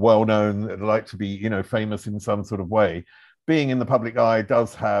well known, they'd like to be, you know, famous in some sort of way. Being in the public eye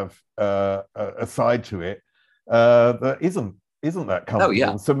does have a side to it that isn't that comfortable. Oh,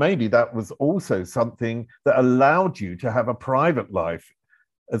 yeah. So maybe that was also something that allowed you to have a private life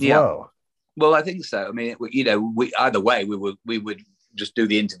as well. Well, I think so. I mean, you know, either way, we would just do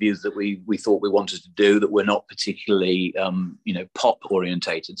the interviews that we thought we wanted to do that were not particularly, you know, pop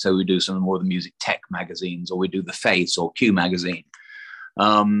orientated. So we do some more of the music tech magazines, or we do The Face or Q magazine.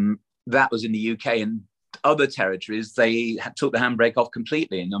 That was in the UK, and other territories, they took the handbrake off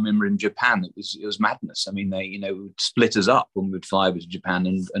completely. And I remember in Japan, it was madness. I mean, they, you know, would split us up when we would fly over to Japan,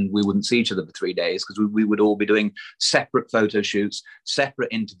 and we wouldn't see each other for 3 days because we would all be doing separate photo shoots, separate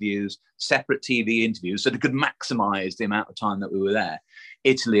interviews, separate TV interviews, so they could maximize the amount of time that we were there.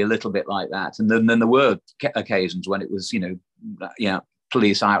 Italy, a little bit like that. And then there were occasions when it was, you know,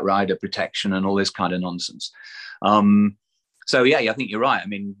 police outrider protection and all this kind of nonsense. So, yeah, I think you're right. I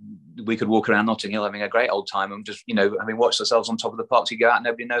mean, we could walk around Notting Hill having a great old time and just, you know, having watched ourselves on Top of the Pops. You go out and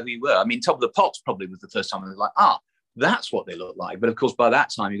nobody know who you were. I mean, Top of the Pops probably was the first time I was like, that's what they look like. But, of course, by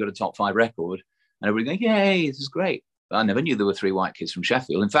that time, you got a top 5 record and everybody going, yay, this is great. But I never knew there were 3 white kids from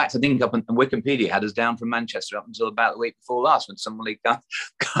Sheffield. In fact, I think up on Wikipedia had us down from Manchester up until about the week before last when somebody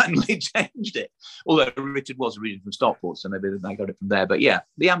kindly changed it. Although Richard was originally from Stockport, so maybe they got it from there. But, yeah,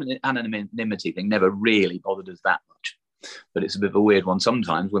 the anonymity thing never really bothered us that much. But it's a bit of a weird one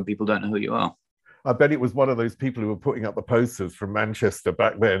sometimes when people don't know who you are. I bet it was one of those people who were putting up the posters from Manchester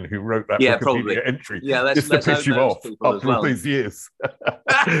back then who wrote that Yeah, Wikipedia probably. entry Yeah, just to let's piss hope you those off people as after all well. these years.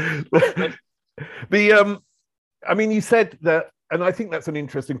 The I mean, you said that, and I think that's an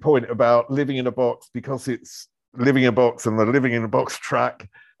interesting point about living in a box, because it's living in a box and the living in a box track,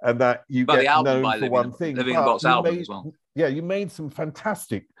 and that you But the get album known by for one thing. Living in a But Box you album made, as well. yeah, you made some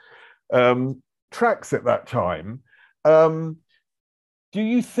fantastic tracks at that time. Do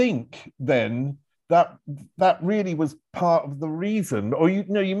you think then that that really was part of the reason? Or you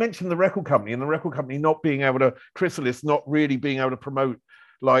know, you mentioned the record company, and the record company not being able to, Chrysalis not really being able to promote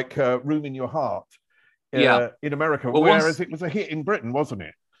like Room in Your Heart in America, well, whereas it was a hit in Britain, wasn't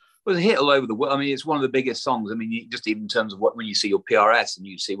it? It was a hit all over the world. I mean, it's one of the biggest songs. I mean, just even in terms of when you see your PRS and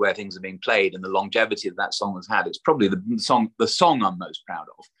you see where things are being played and the longevity that song has had, it's probably the song I'm most proud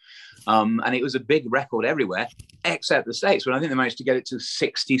of. And it was a big record everywhere, except the States, when I think they managed to get it to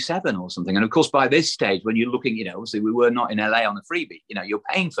 67 or something. And of course, by this stage, when you're looking, obviously we were not in LA on a freebie, you're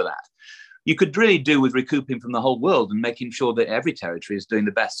paying for that. You could really do with recouping from the whole world and making sure that every territory is doing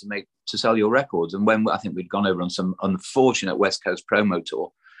the best to sell your records. And when I think we'd gone over on some unfortunate West Coast promo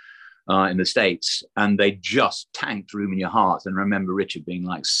tour in the States, and they just tanked Room in Your Heart. And I remember Richard being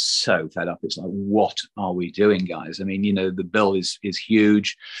like so fed up. It's like, what are we doing, guys? I mean, the bill is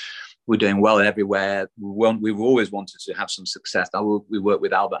huge. We're doing well everywhere. We've always wanted to have some success. We worked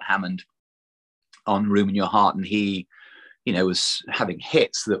with Albert Hammond on Room in Your Heart, and he, was having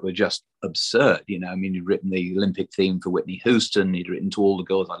hits that were just absurd. I mean, he'd written the Olympic theme for Whitney Houston. He'd written To All the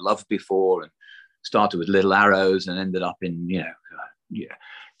Girls I Loved Before, and started with Little Arrows and ended up in,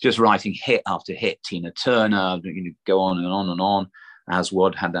 just writing hit after hit. Tina Turner, go on and on and on.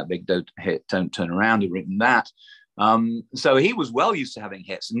 Aswad had that big hit, Don't Turn Around. He'd written that. So he was well used to having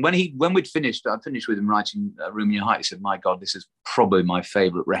hits. And when we'd finished, I finished with him writing Room in Your Heart. He said, "My God, this is probably my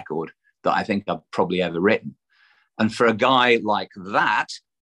favorite record that I think I've probably ever written." And for a guy like that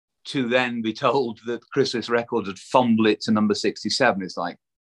to then be told that Chrysalis Records had fumbled it to number 67, it's like,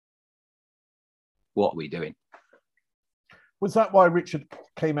 what are we doing? Was that why Richard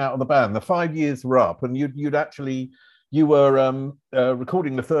came out of the band? The 5 years were up, and you were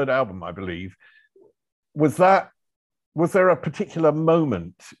recording the third album, I believe. Was there a particular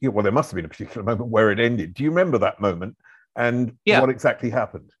moment? Well, there must have been a particular moment where it ended. Do you remember that moment and what exactly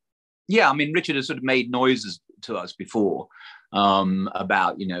happened? Yeah, I mean, Richard has sort of made noises to us before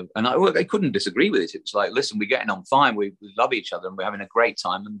about, and I couldn't disagree with it. It was like, listen, we're getting on fine. We love each other and we're having a great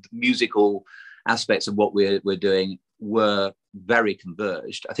time. And the musical aspects of what we're doing were very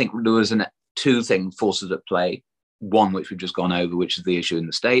converged. I think there was two forces at play. One, which we've just gone over, which is the issue in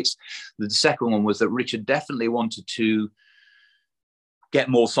the States. The second one was that Richard definitely wanted to get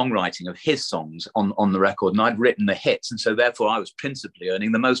more songwriting of his songs on the record. And I'd written the hits. And so therefore I was principally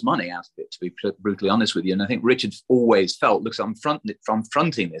earning the most money out of it, to be brutally honest with you. And I think Richard always felt, look, I'm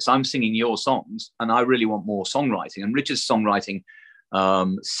fronting this. I'm singing your songs and I really want more songwriting. And Richard's songwriting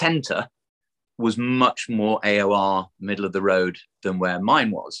center was much more AOR, middle of the road, than where mine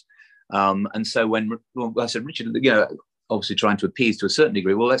was. And so when I said, Richard, obviously trying to appease to a certain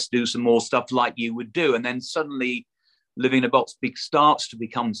degree, well, let's do some more stuff like you would do. And then suddenly Living in a Box starts to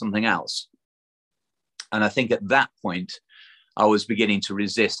become something else. And I think at that point, I was beginning to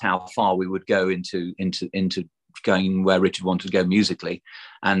resist how far we would go into going where Richard wanted to go musically.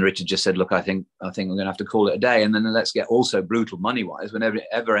 And Richard just said, look, I think we're going to have to call it a day. And then let's get also brutal money-wise.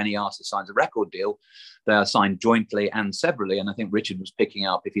 Whenever any artist signs a record deal, they are signed jointly and severally. And I think Richard was picking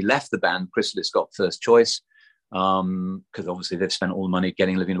up, if he left the band, Chrysalis got first choice, because obviously they've spent all the money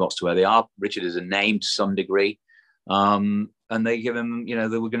getting Living in a Box to where they are. Richard is a name to some degree. And they give him, they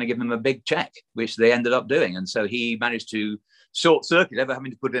were going to give him a big check, which they ended up doing. And so he managed to short circuit, ever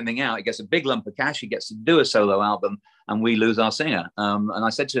having to put anything out. He gets a big lump of cash. He gets to do a solo album, and we lose our singer. And I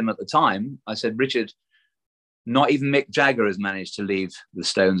said to him at the time, I said, Richard, not even Mick Jagger has managed to leave the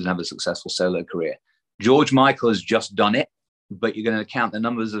Stones and have a successful solo career. George Michael has just done it, but you're going to count the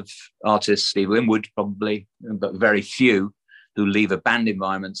numbers of artists, Steve Winwood probably, but very few, who leave a band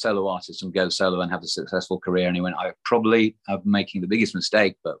environment, solo artists, and go solo and have a successful career. And he went, I probably am making the biggest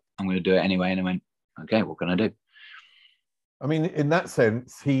mistake, but I'm going to do it anyway. And I went, okay, what can I do? I mean, in that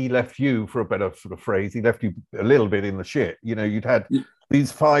sense, he left you, for a better sort of phrase, he left you a little bit in the shit. You'd had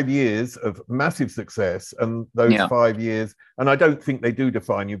these 5 years of massive success, and those 5 years, and I don't think they do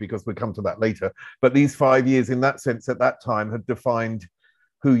define you, because we'll come to that later, but these 5 years in that sense at that time had defined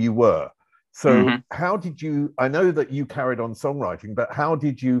who you were. So how did you, I know that you carried on songwriting, but how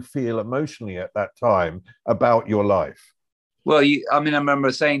did you feel emotionally at that time about your life? Well, I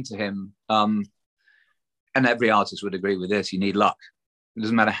remember saying to him, and every artist would agree with this, you need luck. It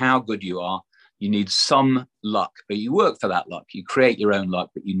doesn't matter how good you are, You need some luck, but you work for that luck. You create your own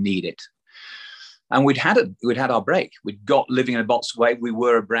luck, but you need it. And we'd had our break. We'd got Living in a Box away. We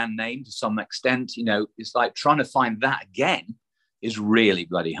were a brand name to some extent. You know, it's like trying to find that again is really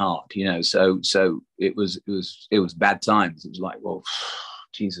bloody hard. You know, so it was bad times. It was like, well,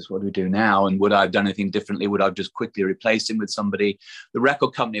 Jesus, what do we do now? And would I have done anything differently? Would I have just quickly replaced him with somebody? The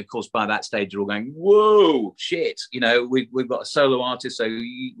record company, of course, by that stage, are all going, whoa, shit. You know, we've got a solo artist, so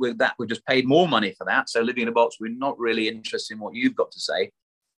with that, we just paid more money for that. So Living in a Box, we're not really interested in what you've got to say.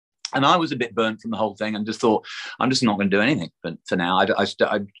 And I was a bit burnt from the whole thing and just thought, I'm just not going to do anything for now. I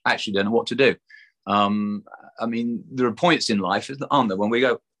actually don't know what to do. I mean, there are points in life, aren't there, when we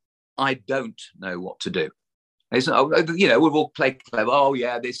go, I don't know what to do. It's, you know, we've all played clever. Oh,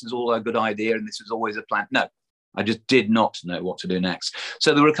 yeah, this is all a good idea and this is always a plan. No, I just did not know what to do next.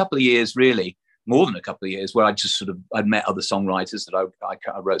 So there were a couple of years, really, more than a couple of years, where I just I'd met other songwriters that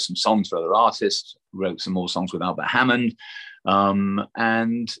I wrote some songs for other artists, wrote some more songs with Albert Hammond.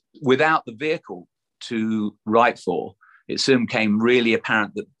 And without the vehicle to write for, it soon became really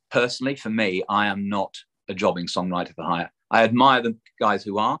apparent that personally, for me, I am not a jobbing songwriter for hire. I admire the guys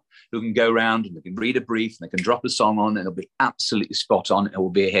who can go around and they can read a brief and they can drop a song on and it'll be absolutely spot on. It will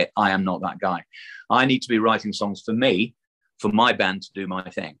be a hit. I am not that guy. I need to be writing songs for me, for my band to do my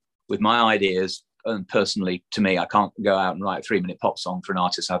thing with my ideas. And personally, to me, I can't go out and write a 3-minute pop song for an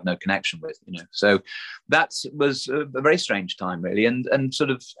artist I have no connection with, you know. So that was a very strange time, really, and sort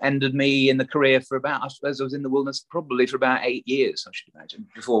of ended me in the career for about, I suppose I was in the wilderness probably for about 8 years, I should imagine,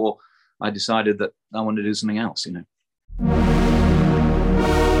 before I decided that I wanted to do something else, you know.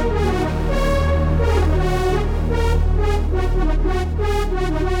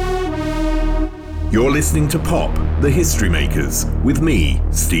 You're listening to Pop, The History Makers, with me,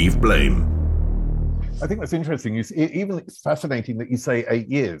 Steve Blame. I think that's interesting. It's fascinating that you say 8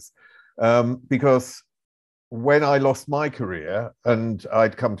 years, because when I lost my career and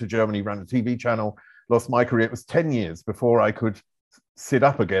I'd come to Germany, ran a TV channel, lost my career, it was 10 years before I could sit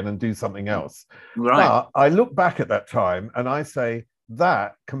up again and do something else. Right. But I look back at that time and I say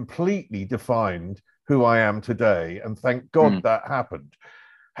that completely defined who I am today. And thank God that happened.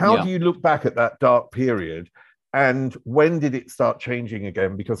 How do you look back at that dark period? And when did it start changing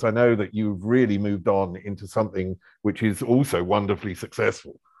again? Because I know that you've really moved on into something which is also wonderfully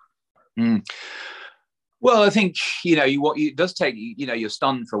successful. Well, I think, you know, it does take, you know, you're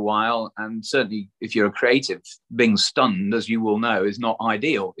stunned for a while. And certainly if you're a creative, being stunned, as you will know, is not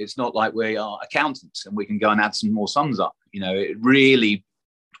ideal. It's not like we are accountants and we can go and add some more sums up. You know, it really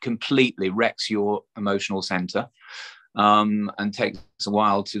completely wrecks your emotional center, and takes a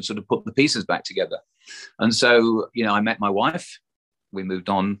while to sort of put the pieces back together. And so, you know, I met my wife, we moved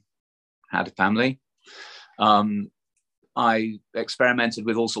on, had a family. I experimented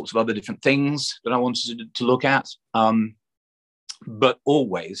with all sorts of other different things that I wanted to look at, but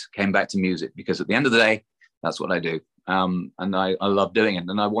always came back to music, because at the end of the day, that's what I do. And I love doing it.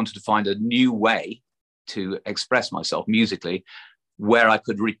 And I wanted to find a new way to express myself musically where I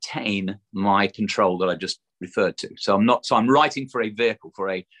could retain my control that I just referred to. So I'm writing for a vehicle, for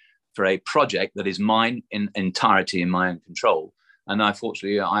a project that is mine in entirety, in my own control. And I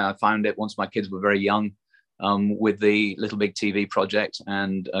found it once my kids were very young, with the Little Big TV project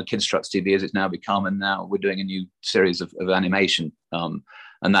and Kids Trucks TV, as it's now become. And now we're doing a new series of animation. And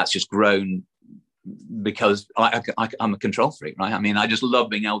that's just grown because I'm a control freak, right? I mean, I just love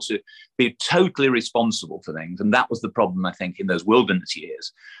being able to be totally responsible for things. And that was the problem, I think, in those wilderness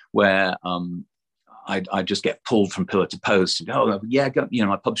years, where I just get pulled from pillar to post and go, oh, yeah, you know,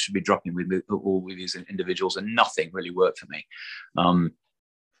 my pub should be dropping with all with these individuals, and nothing really worked for me.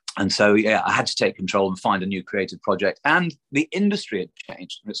 And so, yeah, I had to take control and find a new creative project. And the industry had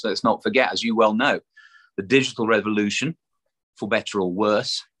changed. Let's not forget, as you well know, the digital revolution, for better or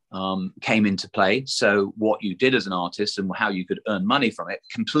worse, came into play. So what you did as an artist and how you could earn money from it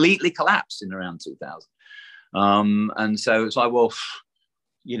completely collapsed in around 2000. And so it's like, well,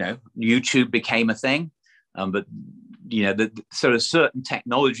 you know, YouTube became a thing. But, you know, sort of certain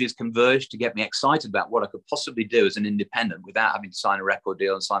technologies converged to get me excited about what I could possibly do as an independent without having to sign a record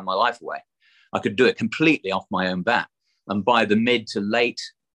deal and sign my life away. I could do it completely off my own bat. And by the mid to late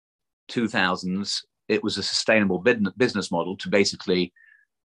 2000s, it was a sustainable business model to basically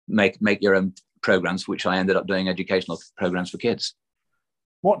make your own programs, which I ended up doing educational programs for kids.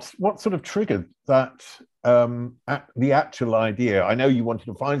 What sort of triggered that, the actual idea? I know you wanted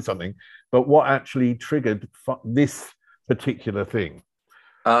to find something, but what actually triggered this particular thing?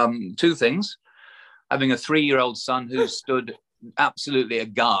 Two things. Having a 3-year-old son who stood absolutely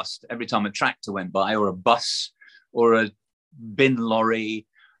aghast every time a tractor went by, or a bus, or a bin lorry,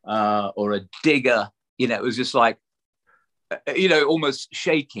 or a digger. It was just like, almost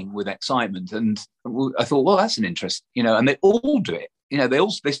shaking with excitement. And I thought, well, that's an interest, and they all do it.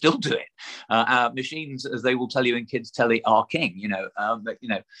 They still do it. Machines, as they will tell you in kids' telly, are king.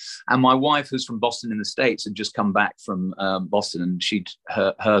 And my wife, who's from Boston in the States, had just come back from Boston, and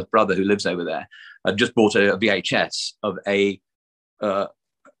her brother, who lives over there, had just bought a VHS of a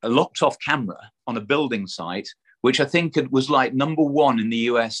locked-off camera on a building site, which I think was like #1 in the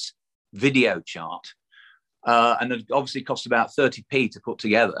US video chart, and it obviously cost about 30p to put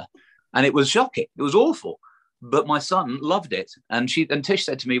together, and it was shocking. It was awful. But my son loved it. And Tish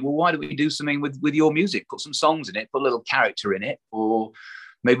said to me, well, why don't we do something with your music? Put some songs in it, put a little character in it, or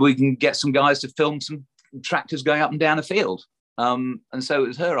maybe we can get some guys to film some tractors going up and down a field. And so it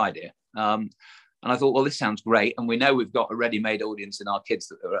was her idea. And I thought, well, this sounds great. And we know we've got a ready-made audience in our kids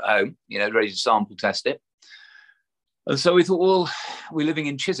that are at home, ready to sample test it. And so we thought, well, we're living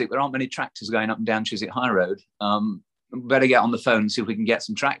in Chiswick. There aren't many tractors going up and down Chiswick High Road. Better get on the phone and see if we can get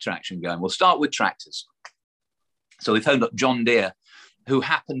some tractor action going. We'll start with tractors. So we phoned up John Deere, who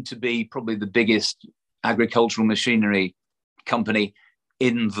happened to be probably the biggest agricultural machinery company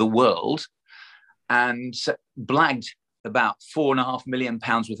in the world, and blagged about £4.5 million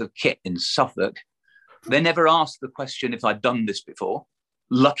worth of kit in Suffolk. They never asked the question if I'd done this before.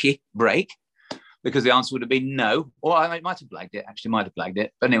 Lucky break, because the answer would have been no. Or I might have blagged it,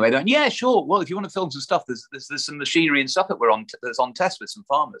 But anyway, they went, yeah, sure. Well, if you want to film some stuff, there's some machinery in Suffolk that's on test with some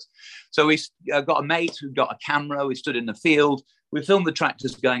farmers. So we got a mate who got a camera. We stood in the field. We filmed the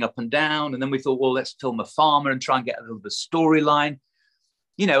tractors going up and down. And then we thought, well, let's film a farmer and try and get a little bit of storyline.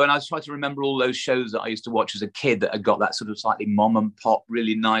 And I was trying to remember all those shows that I used to watch as a kid that had got that sort of slightly mom and pop,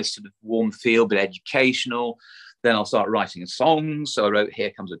 really nice sort of warm feel, but educational. Then I'll start writing a song. So I wrote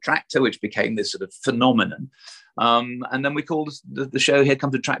Here Comes a Tractor, which became this sort of phenomenon. And then we called the show Here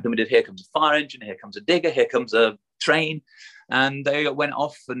Comes a Tractor. And we did Here Comes a Fire Engine, Here Comes a Digger, Here Comes a Train. And they went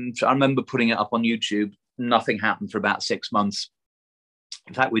off. And I remember putting it up on YouTube. Nothing happened for about 6 months.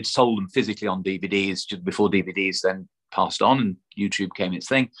 In fact, we'd sold them physically on DVDs just before DVDs then passed on and YouTube came its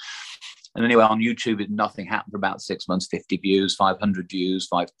thing. And anyway, on YouTube, nothing happened for about 6 months, 50 views, 500 views,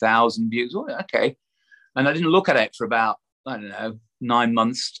 5,000 views. Oh, okay. And I didn't look at it for about, 9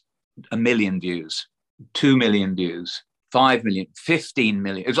 months, 1 million views, 2 million views, 5 million, 15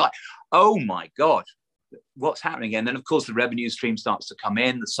 million. It was like, oh my God, what's happening? And then, of course, the revenue stream starts to come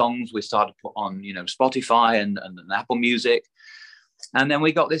in. The songs we started to put on, Spotify and Apple Music. And then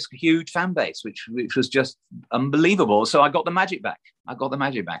we got this huge fan base, which was just unbelievable. So I got the magic back.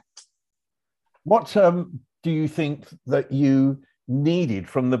 What do you think that you needed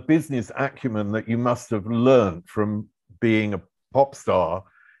from the business acumen that you must have learned from being a pop star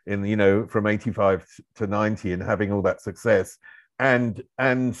in, from 85 to 90 and having all that success and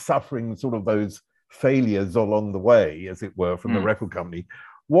suffering sort of those failures along the way, as it were, from the record company?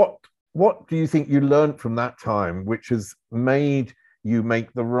 What do you think you learned from that time, which has made you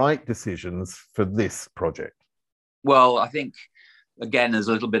make the right decisions for this project? Well, I think, again, there's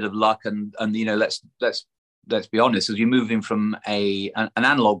a little bit of luck and let's be honest, as you're moving from an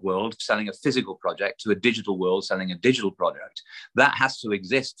analog world selling a physical project to a digital world selling a digital product, that has to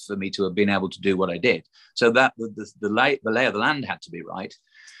exist for me to have been able to do what I did. So that the lay of the land had to be right.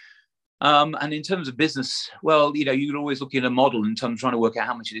 And in terms of business, well, you could always look at a model in terms of trying to work out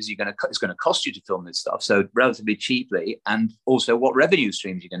how much it is it's going to cost you to film this stuff, so relatively cheaply, and also what revenue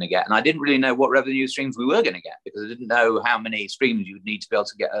streams you're going to get. And I didn't really know what revenue streams we were going to get, because I didn't know how many streams you would need to be able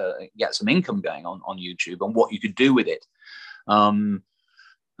to get some income going on YouTube, and what you could do with it.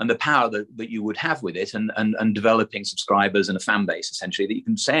 And the power that you would have with it, and developing subscribers and a fan base, essentially, that you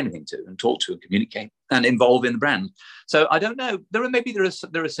can say anything to and talk to and communicate and involve in the brand. So I don't know. There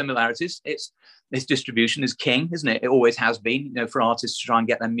are similarities. Its distribution is king, isn't it? It always has been, for artists to try and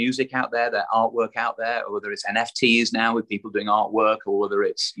get their music out there, their artwork out there, or whether it's NFTs now with people doing artwork, or whether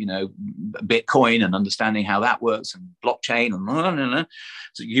it's, Bitcoin and understanding how that works, and blockchain and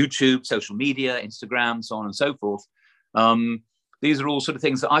so YouTube, social media, Instagram, so on and so forth. These are all sort of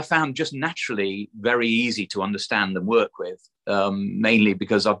things that I found just naturally very easy to understand and work with, mainly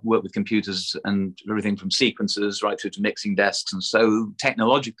because I've worked with computers and everything from sequencers right through to mixing desks. And so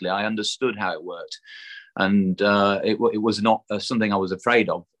technologically, I understood how it worked. And it was not something I was afraid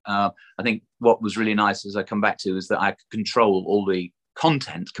of. I think what was really nice, as I come back to, is that I could control all the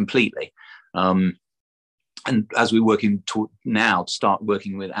content completely. And as we're working now to start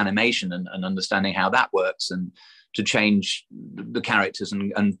working with animation and understanding how that works, and to change the characters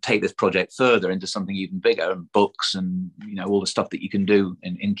and take this project further into something even bigger, and books and, you know, all the stuff that you can do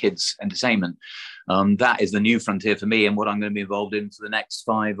in kids entertainment. That is the new frontier for me and what I'm going to be involved in for the next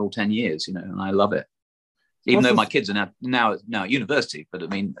 5 or 10 years, you know, and I love it. Even though my kids are now at university, but I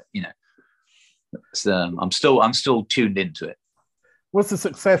mean, you know, I'm still tuned into it. What's the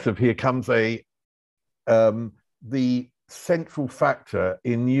success of Here Comes the central factor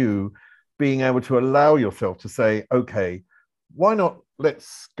in you being able to allow yourself to say, okay, why not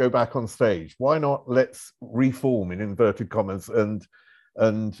let's go back on stage? Why not let's reform, in inverted commas, and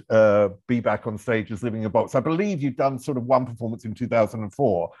be back on stage as Living in a Box? I believe you've done sort of one performance in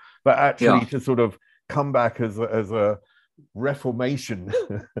 2004, but actually to sort of come back as a reformation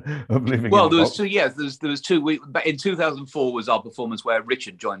of Living in a Box. Well, there was two. Yes, there was two. In 2004 was our performance where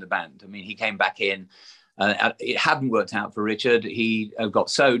Richard joined the band. I mean, he came back in. It hadn't worked out for Richard. He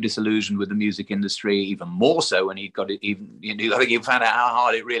got so disillusioned with the music industry, even more so when he got it. Even, you know, I think he found out how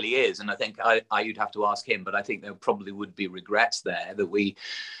hard it really is. And I think you'd have to ask him, but I think there probably would be regrets there that we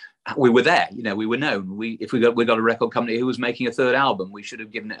were there. You know, we were known. If we got a record company who was making a third album, we should have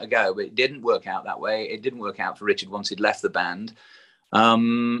given it a go. But it didn't work out that way. It didn't work out for Richard once he'd left the band.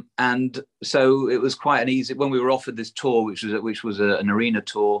 And so it was quite an easy. When we were offered this tour, which was an arena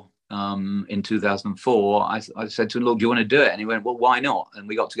tour. In 2004, I said to him, look, do you want to do it? And he went, well, why not? And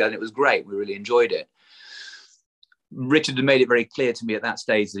we got together and it was great. We really enjoyed it. Richard had made it very clear to me at that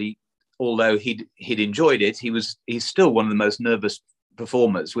stage that although he'd enjoyed it, he's still one of the most nervous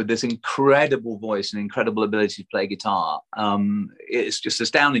performers with this incredible voice and incredible ability to play guitar. It's just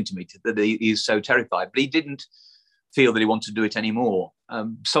astounding to me that he's so terrified, but he didn't feel that he wanted to do it anymore.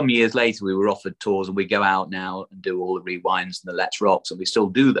 Some years later, we were offered tours, and we go out now and do all the rewinds and the Let's Rocks, and we still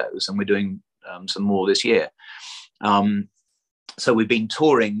do those, and we're doing some more this year. So we've been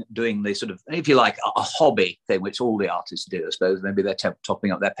touring, doing the sort of, if you like, a hobby thing, which all the artists do, I suppose. Maybe they're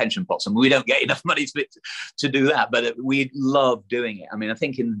topping up their pension pots, and we don't get enough money to do that, but we love doing it. I mean, I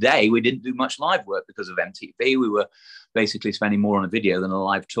think in the day, we didn't do much live work because of MTV. We were basically spending more on a video than a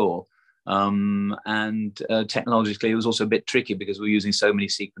live tour. Technologically, it was also a bit tricky because we were using so many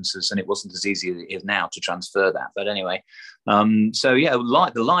sequences, and it wasn't as easy as it is now to transfer that. But anyway, so yeah,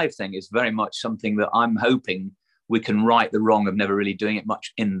 the live thing is very much something that I'm hoping we can right the wrong of never really doing it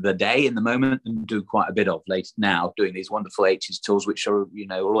much in the moment, and do quite a bit of late now, doing these wonderful 80s tours, which are, you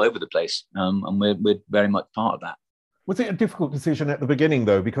know, all over the place. And we're very much part of that. Was it a difficult decision at the beginning,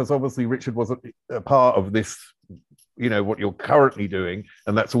 though? Because obviously Richard wasn't a part of this, you know, what you're currently doing,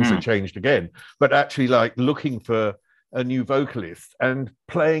 and that's also changed again. But actually, like, looking for a new vocalist, and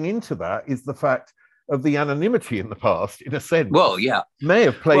playing into that is the fact of the anonymity in the past, in a sense. Well, yeah. May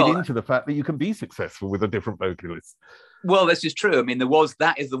have played into the fact that you can be successful with a different vocalist. Well, this is true. I mean,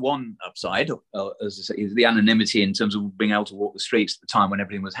 that is the one upside, as I say, is the anonymity in terms of being able to walk the streets at the time when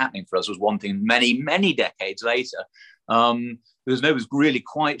everything was happening for us was one thing. Many, many decades later, because no one's really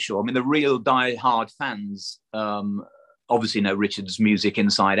quite sure. I mean, the real die-hard fans obviously know Richard's music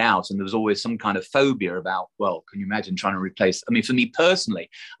inside out, and there was always some kind of phobia about, well, can you imagine trying to replace? I mean, for me personally,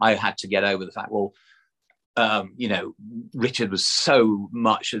 I had to get over the fact, well, you know, Richard was so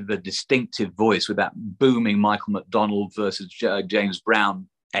much of the distinctive voice with that booming Michael McDonald versus James Brown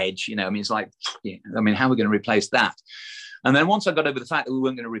edge. You know, I mean, it's like, yeah, I mean, how are we going to replace that? And then once I got over the fact that we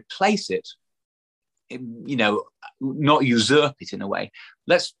weren't going to replace it, you know, not usurp it in a way.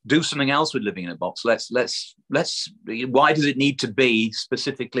 Let's do something else with Living in a Box. Let's. Why does it need to be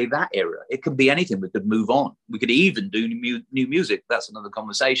specifically that era? It could be anything. We could move on. We could even do new music. That's another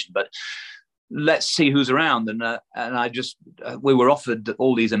conversation. But let's see who's around. And I just we were offered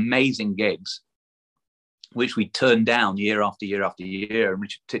all these amazing gigs, which we turned down year after year after year. And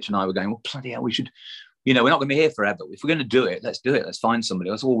Richard Titch and I were going, well, bloody hell, we should. You know, we're not going to be here forever. If we're going to do it, let's do it. Let's find somebody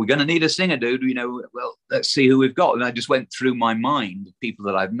else. Well, we're going to need a singer, dude. You know, well, let's see who we've got. And I just went through my mind of people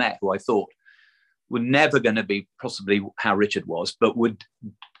that I've met who I thought were never going to be possibly how Richard was, but would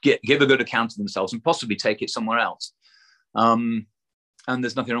give a good account of themselves and possibly take it somewhere else. And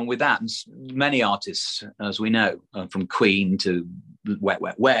there's nothing wrong with that. And many artists, as we know, from Queen to Wet,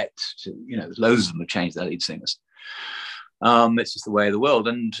 Wet, Wet, to, you know, loads of them have changed their lead singers. It's just the way of the world,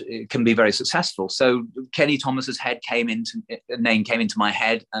 and it can be very successful. So Kenny Thomas's name came into my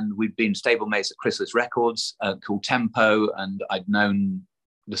head, and we've been stablemates at Chrysalis Records, called Tempo, and I'd known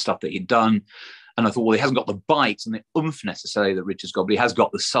the stuff that he'd done, and I thought, well, he hasn't got the bite and the oomph necessarily that Richard's got, but he has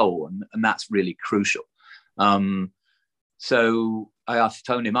got the soul, and that's really crucial. So I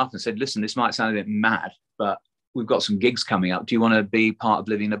phoned him up and said, listen, this might sound a bit mad, but we've got some gigs coming up. Do you want to be part of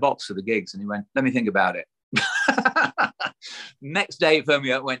Living in a Box for the gigs? And he went, let me think about it. next day it phoned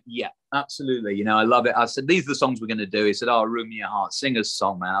me up, went, yeah, absolutely. You know, I love it. I said, these are the songs we're going to do. He said, oh, Room in Your Heart, sing us a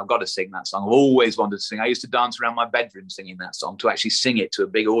song, man. I've got to sing that song. I've always wanted to sing. I used to dance around my bedroom singing that song. To actually sing it to a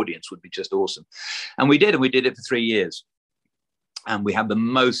big audience would be just awesome. And we did it for 3 years. And we had the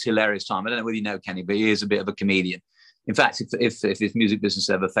most hilarious time. I don't know whether you know Kenny, but he is a bit of a comedian. In fact, if his music business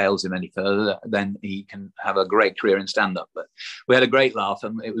ever fails him any further, then he can have a great career in stand-up. But we had a great laugh,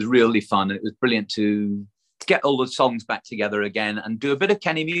 and it was really fun. And it was brilliant to get all the songs back together again and do a bit of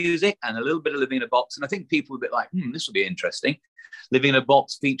Kenny music and a little bit of Living in a Box. And I think people were a bit like, this will be interesting. Living in a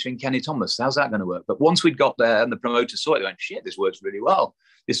Box featuring Kenny Thomas. How's that going to work? But once we'd got there and the promoter saw it, they went, shit, this works really well.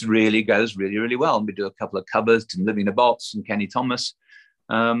 This really goes really, really well. And we do a couple of covers to Living in a Box and Kenny Thomas.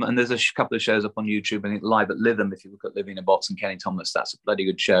 And there's a couple of shows up on YouTube, and live at Lytham. If you look at Living in a Box and Kenny Thomas, that's a bloody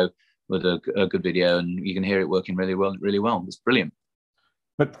good show with a good video, and you can hear it working really well, really well. It's brilliant.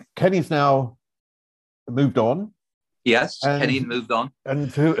 But Kenny's now moved on. Yes, Kenny moved on. And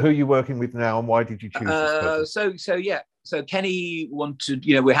who are you working with now, and why did you choose this person? So Kenny wanted,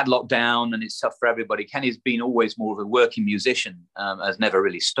 we had lockdown and it's tough for everybody. Kenny's been always more of a working musician, has never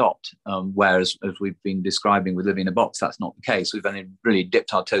really stopped. Whereas, as we've been describing with Living in a Box, that's not the case. We've only really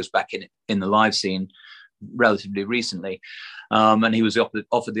dipped our toes back in the live scene relatively recently. And he was offered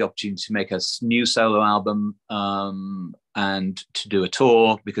the opportunity to make a new solo album and to do a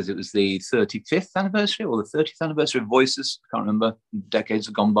tour, because it was the 35th anniversary or the 30th anniversary of Voices. I can't remember, decades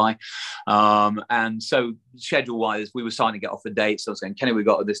have gone by. And so schedule-wise, we were starting to get off the dates. So I was saying, Kenny, we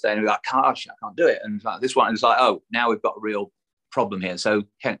got this day. And we were like, gosh, I can't do it. And this one is like, oh, now we've got a real problem here. So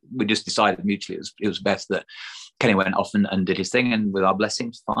we just decided mutually it was best that Kenny went off and did his thing. And with our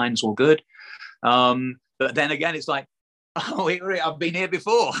blessings, fine, it's all good. But then again, it's like, oh, I've been here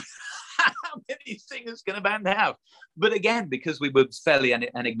before. How many singers can a band have? But again, because we were fairly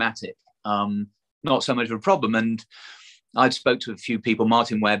enigmatic, not so much of a problem. And I'd spoke to a few people,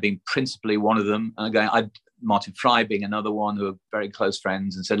 Martin Ware being principally one of them, Martin Fry being another one, who are very close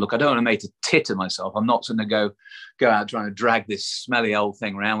friends, and said, look, I don't want to make a tit of myself. I'm not going to go out trying to drag this smelly old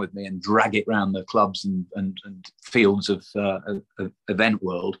thing around with me and drag it around the clubs and fields of event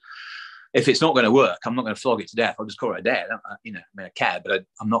world. If it's not going to work, I'm not going to flog it to death. I'll just call it a day. I care, but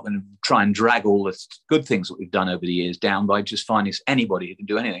I'm not going to try and drag all the good things that we've done over the years down by just finding anybody who can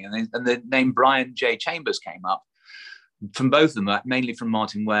do anything. And the name Brian J. Chambers came up from both of them, mainly from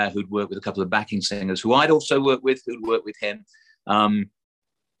Martin Ware, who'd worked with a couple of backing singers who I'd also worked with, who'd worked with him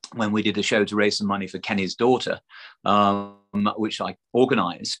when we did a show to raise some money for Kenny's daughter, which I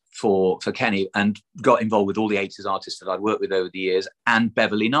organised for Kenny, and got involved with all the 80s artists that I'd worked with over the years, and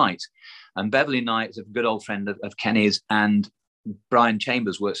Beverly Knight. And Beverly Knight is a good old friend of Kenny's, and Brian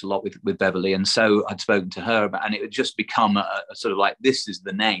Chambers works a lot with Beverly. And so I'd spoken to her about, and it had just become a sort of like, this is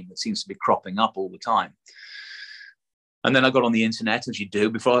the name that seems to be cropping up all the time. And then I got on the internet, as you do,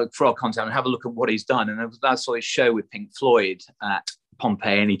 before I contact him, and have a look at what he's done. And I saw his show with Pink Floyd at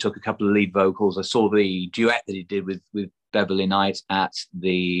Pompeii, and he took a couple of lead vocals. I saw the duet that he did with Beverly Knight at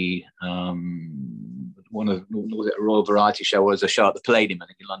the was it a Royal Variety Show, or was a show at the Palladium, I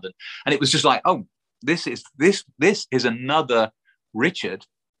think, in London. And it was just like, oh, this is another Richard.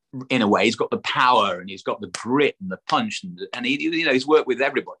 In a way, he's got the power and he's got the grit and the punch, and he, he's worked with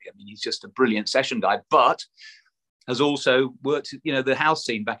everybody. I mean, he's just a brilliant session guy, but has also worked, the house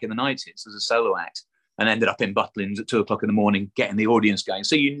scene back in the 90s as a solo act, and ended up in Butlins at 2:00 in the morning, getting the audience going.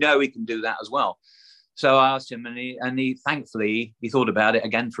 So he can do that as well. So I asked him, and he thankfully he thought about it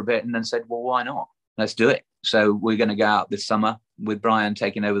again for a bit, and then said, well, why not? Let's do it. So we're going to go out this summer with Brian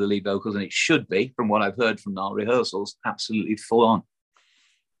taking over the lead vocals, and it should be, from what I've heard from our rehearsals, absolutely full on.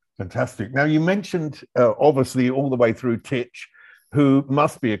 Fantastic. Now, you mentioned obviously all the way through Titch, who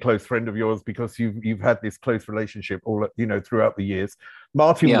must be a close friend of yours, because you've had this close relationship all throughout the years.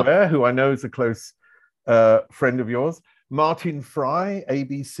 Martin Ware, who I know is a close friend of yours. Martin Fry,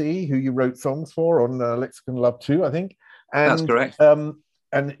 ABC, who you wrote songs for on Lexicon Love 2, I think. And, that's correct.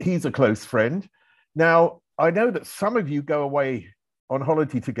 And he's a close friend. Now, I know that some of you go away on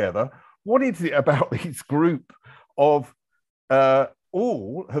holiday together. What is it about this group of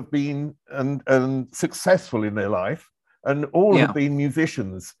all have been and successful in their life, and all have been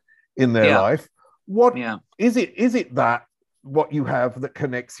musicians in their life? What is it? Is it that what you have that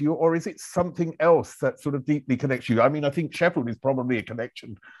connects you, or is it something else that sort of deeply connects you? I mean, I think Sheffield is probably a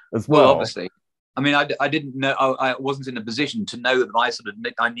connection as well. Well, obviously. I mean, I didn't know. I wasn't in a position to know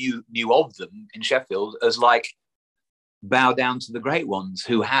that I knew of them in Sheffield as like bow down to the great ones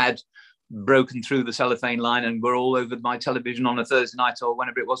who had broken through the cellophane line and were all over my television on a Thursday night or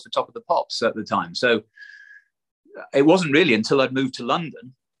whenever it was for Top of the Pops at the time. So it wasn't really until I'd moved to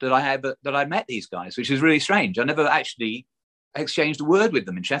London that I met these guys, which is really strange. I never actually exchanged a word with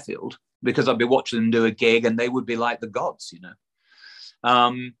them in Sheffield, because I'd be watching them do a gig and they would be like the gods,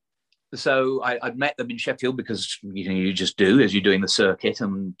 So I'd met them in Sheffield because, you just do as you're doing the circuit.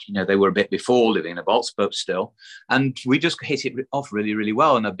 And, they were a bit before Living in a Box, but still. And we just hit it off really, really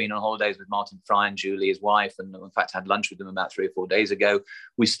well. And I've been on holidays with Martin Fry and Julie, his wife. And in fact, I had lunch with them about 3 or 4 days ago.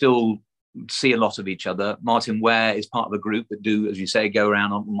 We still see a lot of each other. Martin Ware is part of a group that do, as you say, go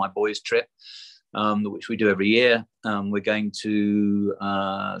around on my boys' trip, which we do every year. We're going to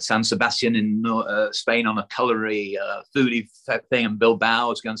San Sebastian in Spain on a culinary foodie thing, in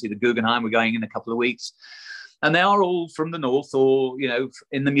Bilbao to go and see the Guggenheim. We're going in a couple of weeks. And they are all from the north or,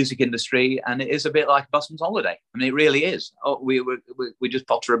 in the music industry. And it is a bit like a busman's holiday. I mean, it really is. We just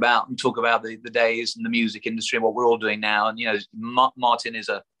potter about and talk about the days and the music industry and what we're all doing now. And, Martin is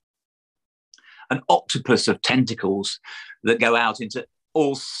an octopus of tentacles that go out into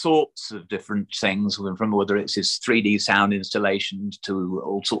all sorts of different things, from whether it's his 3D sound installations to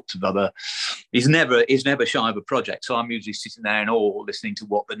all sorts of other. He's never shy of a project. So I'm usually sitting there in awe, listening to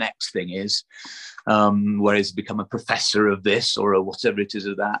what the next thing is, where he's become a professor of this or a whatever it is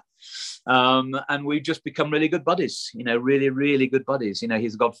of that. And we've just become really good buddies, really, really good buddies.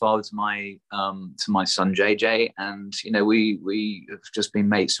 He's a godfather to my son JJ, and we have just been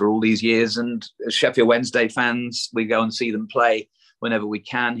mates for all these years. And as Sheffield Wednesday fans, we go and see them play whenever we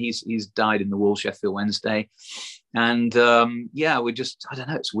can. He's died in the wall, Sheffield Wednesday, and we just, I don't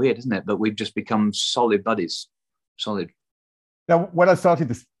know, it's weird, isn't it? But we've just become solid buddies, solid. Now, when I started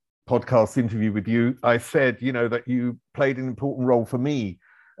this podcast interview with you, I said, that you played an important role for me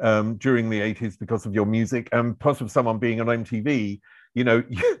during the 80s because of your music, and plus of someone being on MTV,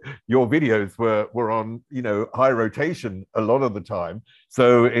 your videos were on, high rotation a lot of the time.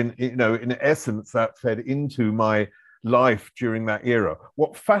 So in essence, that fed into my life during that era.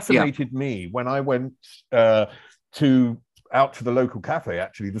 What fascinated me when I went out to the local cafe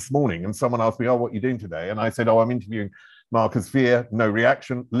actually this morning, and someone asked me, "Oh, what are you doing today?" And I said, "Oh, I'm interviewing Marcus Veer." No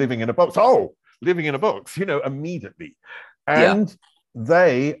reaction. Living in a Box. Oh, Living in a Box. Immediately. And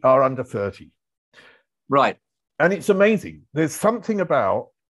they are under 30. Right. And it's amazing. There's something about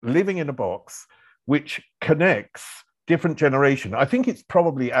Living in a Box which connects different generation. I think it's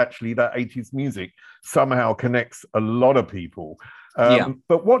probably actually that 80s music somehow connects a lot of people.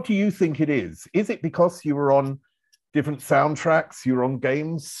 But what do you think it is? Is it because you were on different soundtracks? You were on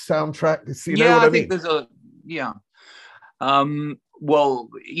games soundtracks? You know what I mean? Think there's well,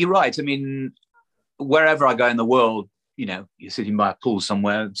 you're right. I mean, wherever I go in the world, you're sitting by a pool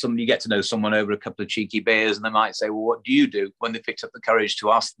somewhere, you get to know someone over a couple of cheeky beers, and they might say, "Well, what do you do?" when they picked up the courage to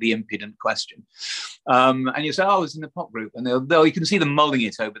ask the impudent question. And you say, "Oh, I was in the pop group," and they'll you can see them mulling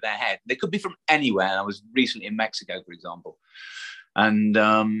it over their head. They could be from anywhere. I was recently in Mexico, for example, and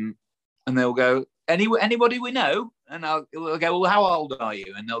they'll go, "Anybody we know?" And I'll go, "Well, how old are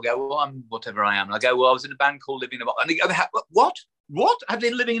you?" And they'll go, "Well, I'm whatever I am." And I go, "Well, I was in a band called Living in a Box." And they go, What? Have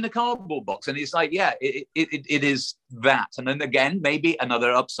they living in a cardboard box? And it's like, it is that. And then again, maybe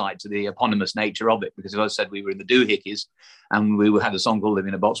another upside to the eponymous nature of it, because if I said we were in the Doohickeys and we had a song called Living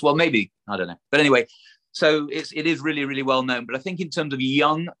in a Box, well, maybe, I don't know. But anyway, so it is really, really well known. But I think in terms of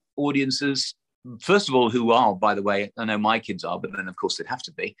young audiences, first of all, who are, by the way, I know my kids are, but then of course they'd have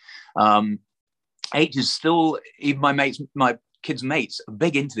to be. 80s still, even my kids' mates are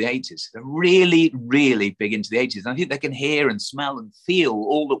big into the 80s. They're really, really big into the 80s. And I think they can hear and smell and feel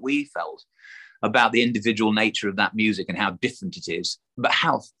all that we felt about the individual nature of that music and how different it is. But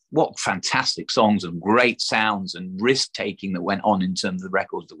what fantastic songs and great sounds and risk-taking that went on in terms of the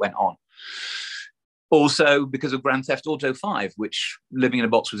records that went on. Also, because of Grand Theft Auto 5, which Living in a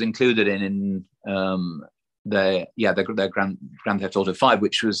Box was included in their Grand Theft Auto 5,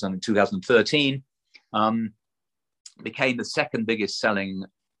 which was in 2013. Became the second biggest selling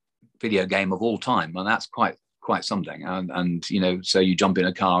video game of all time, and that's quite something. And so you jump in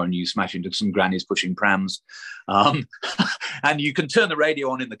a car and you smash into some grannies pushing prams, and you can turn the radio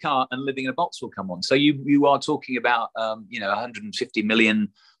on in the car and Living in a Box will come on. So you are talking about 150 million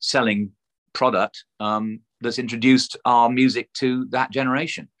selling product that's introduced our music to that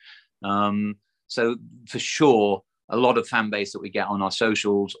generation. So for sure, a lot of fan base that we get on our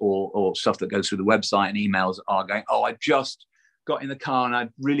socials or stuff that goes through the website and emails are going, "Oh, I just got in the car and I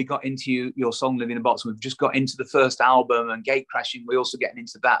really got into your song Living in a Box. We've just got into the first album and Gate Crashing. We're also getting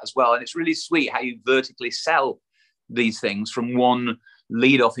into that as well." And it's really sweet how you vertically sell these things from one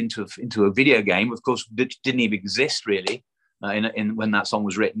lead off into a video game, of course, that didn't even exist really in when that song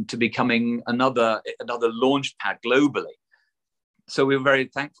was written, to becoming another launch pad globally. So we were very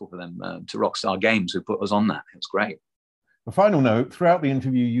thankful for them, to Rockstar Games, who put us on that. It was great. A final note, throughout the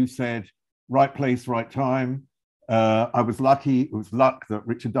interview, you said right place, right time. I was lucky. It was luck that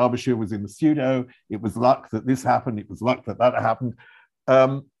Richard Derbyshire was in the studio. It was luck that this happened. It was luck that that happened.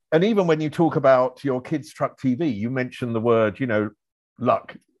 And even when you talk about your kids' truck TV, you mentioned the word,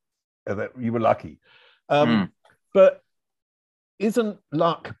 luck, that you were lucky. But isn't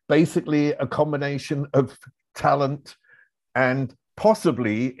luck basically a combination of talent and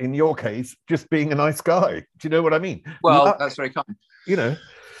possibly, in your case, just being a nice guy? Do you know what I mean? Well, luck, that's very kind.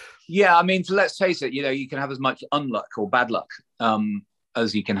 Yeah, I mean, let's face it, you can have as much unluck or bad luck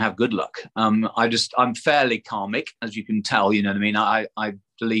as you can have good luck. I'm fairly karmic, as you can tell, you know what I mean? I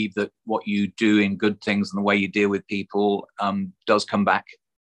believe that what you do in good things and the way you deal with people does come back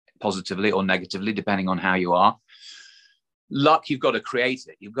positively or negatively, depending on how you are. Luck, you've got to create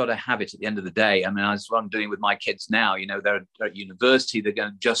it. You've got to have it at the end of the day. I mean, that's what I'm doing with my kids now. They're at university.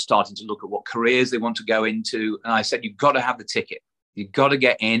 They're just starting to look at what careers they want to go into. And I said, you've got to have the ticket. You've got to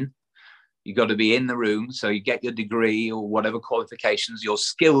get in. You've got to be in the room. So you get your degree or whatever qualifications, your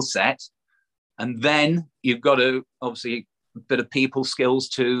skill set. And then you've got to, obviously, a bit of people skills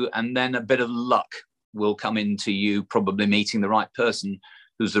too. And then a bit of luck will come into you, probably meeting the right person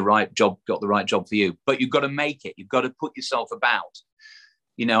who's got the right job for you. But you've got to make it. You've got to put yourself about.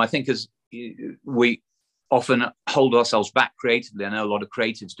 I think as we often hold ourselves back creatively, I know a lot of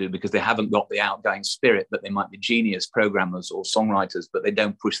creatives do, because they haven't got the outgoing spirit, but they might be genius programmers or songwriters, but they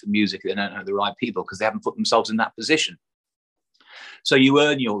don't push the music. They don't know the right people because they haven't put themselves in that position. So you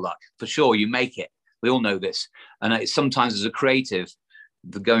earn your luck, for sure. You make it. We all know this. And it's sometimes as a creative,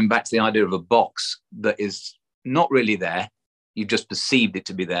 going back to the idea of a box that is not really there, you've just perceived it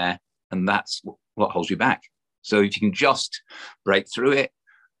to be there, and that's what holds you back. So if you can just break through it,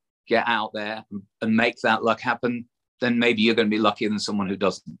 get out there and make that luck happen, then maybe you're going to be luckier than someone who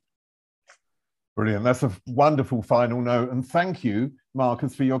doesn't. Brilliant. That's a wonderful final note. And thank you,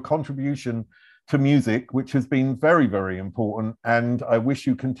 Marcus, for your contribution to music, which has been very, very important. And I wish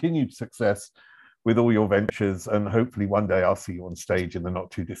you continued success with all your ventures. And hopefully one day I'll see you on stage in the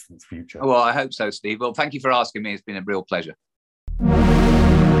not too distant future. Well, I hope so, Steve. Well, thank you for asking me. It's been a real pleasure.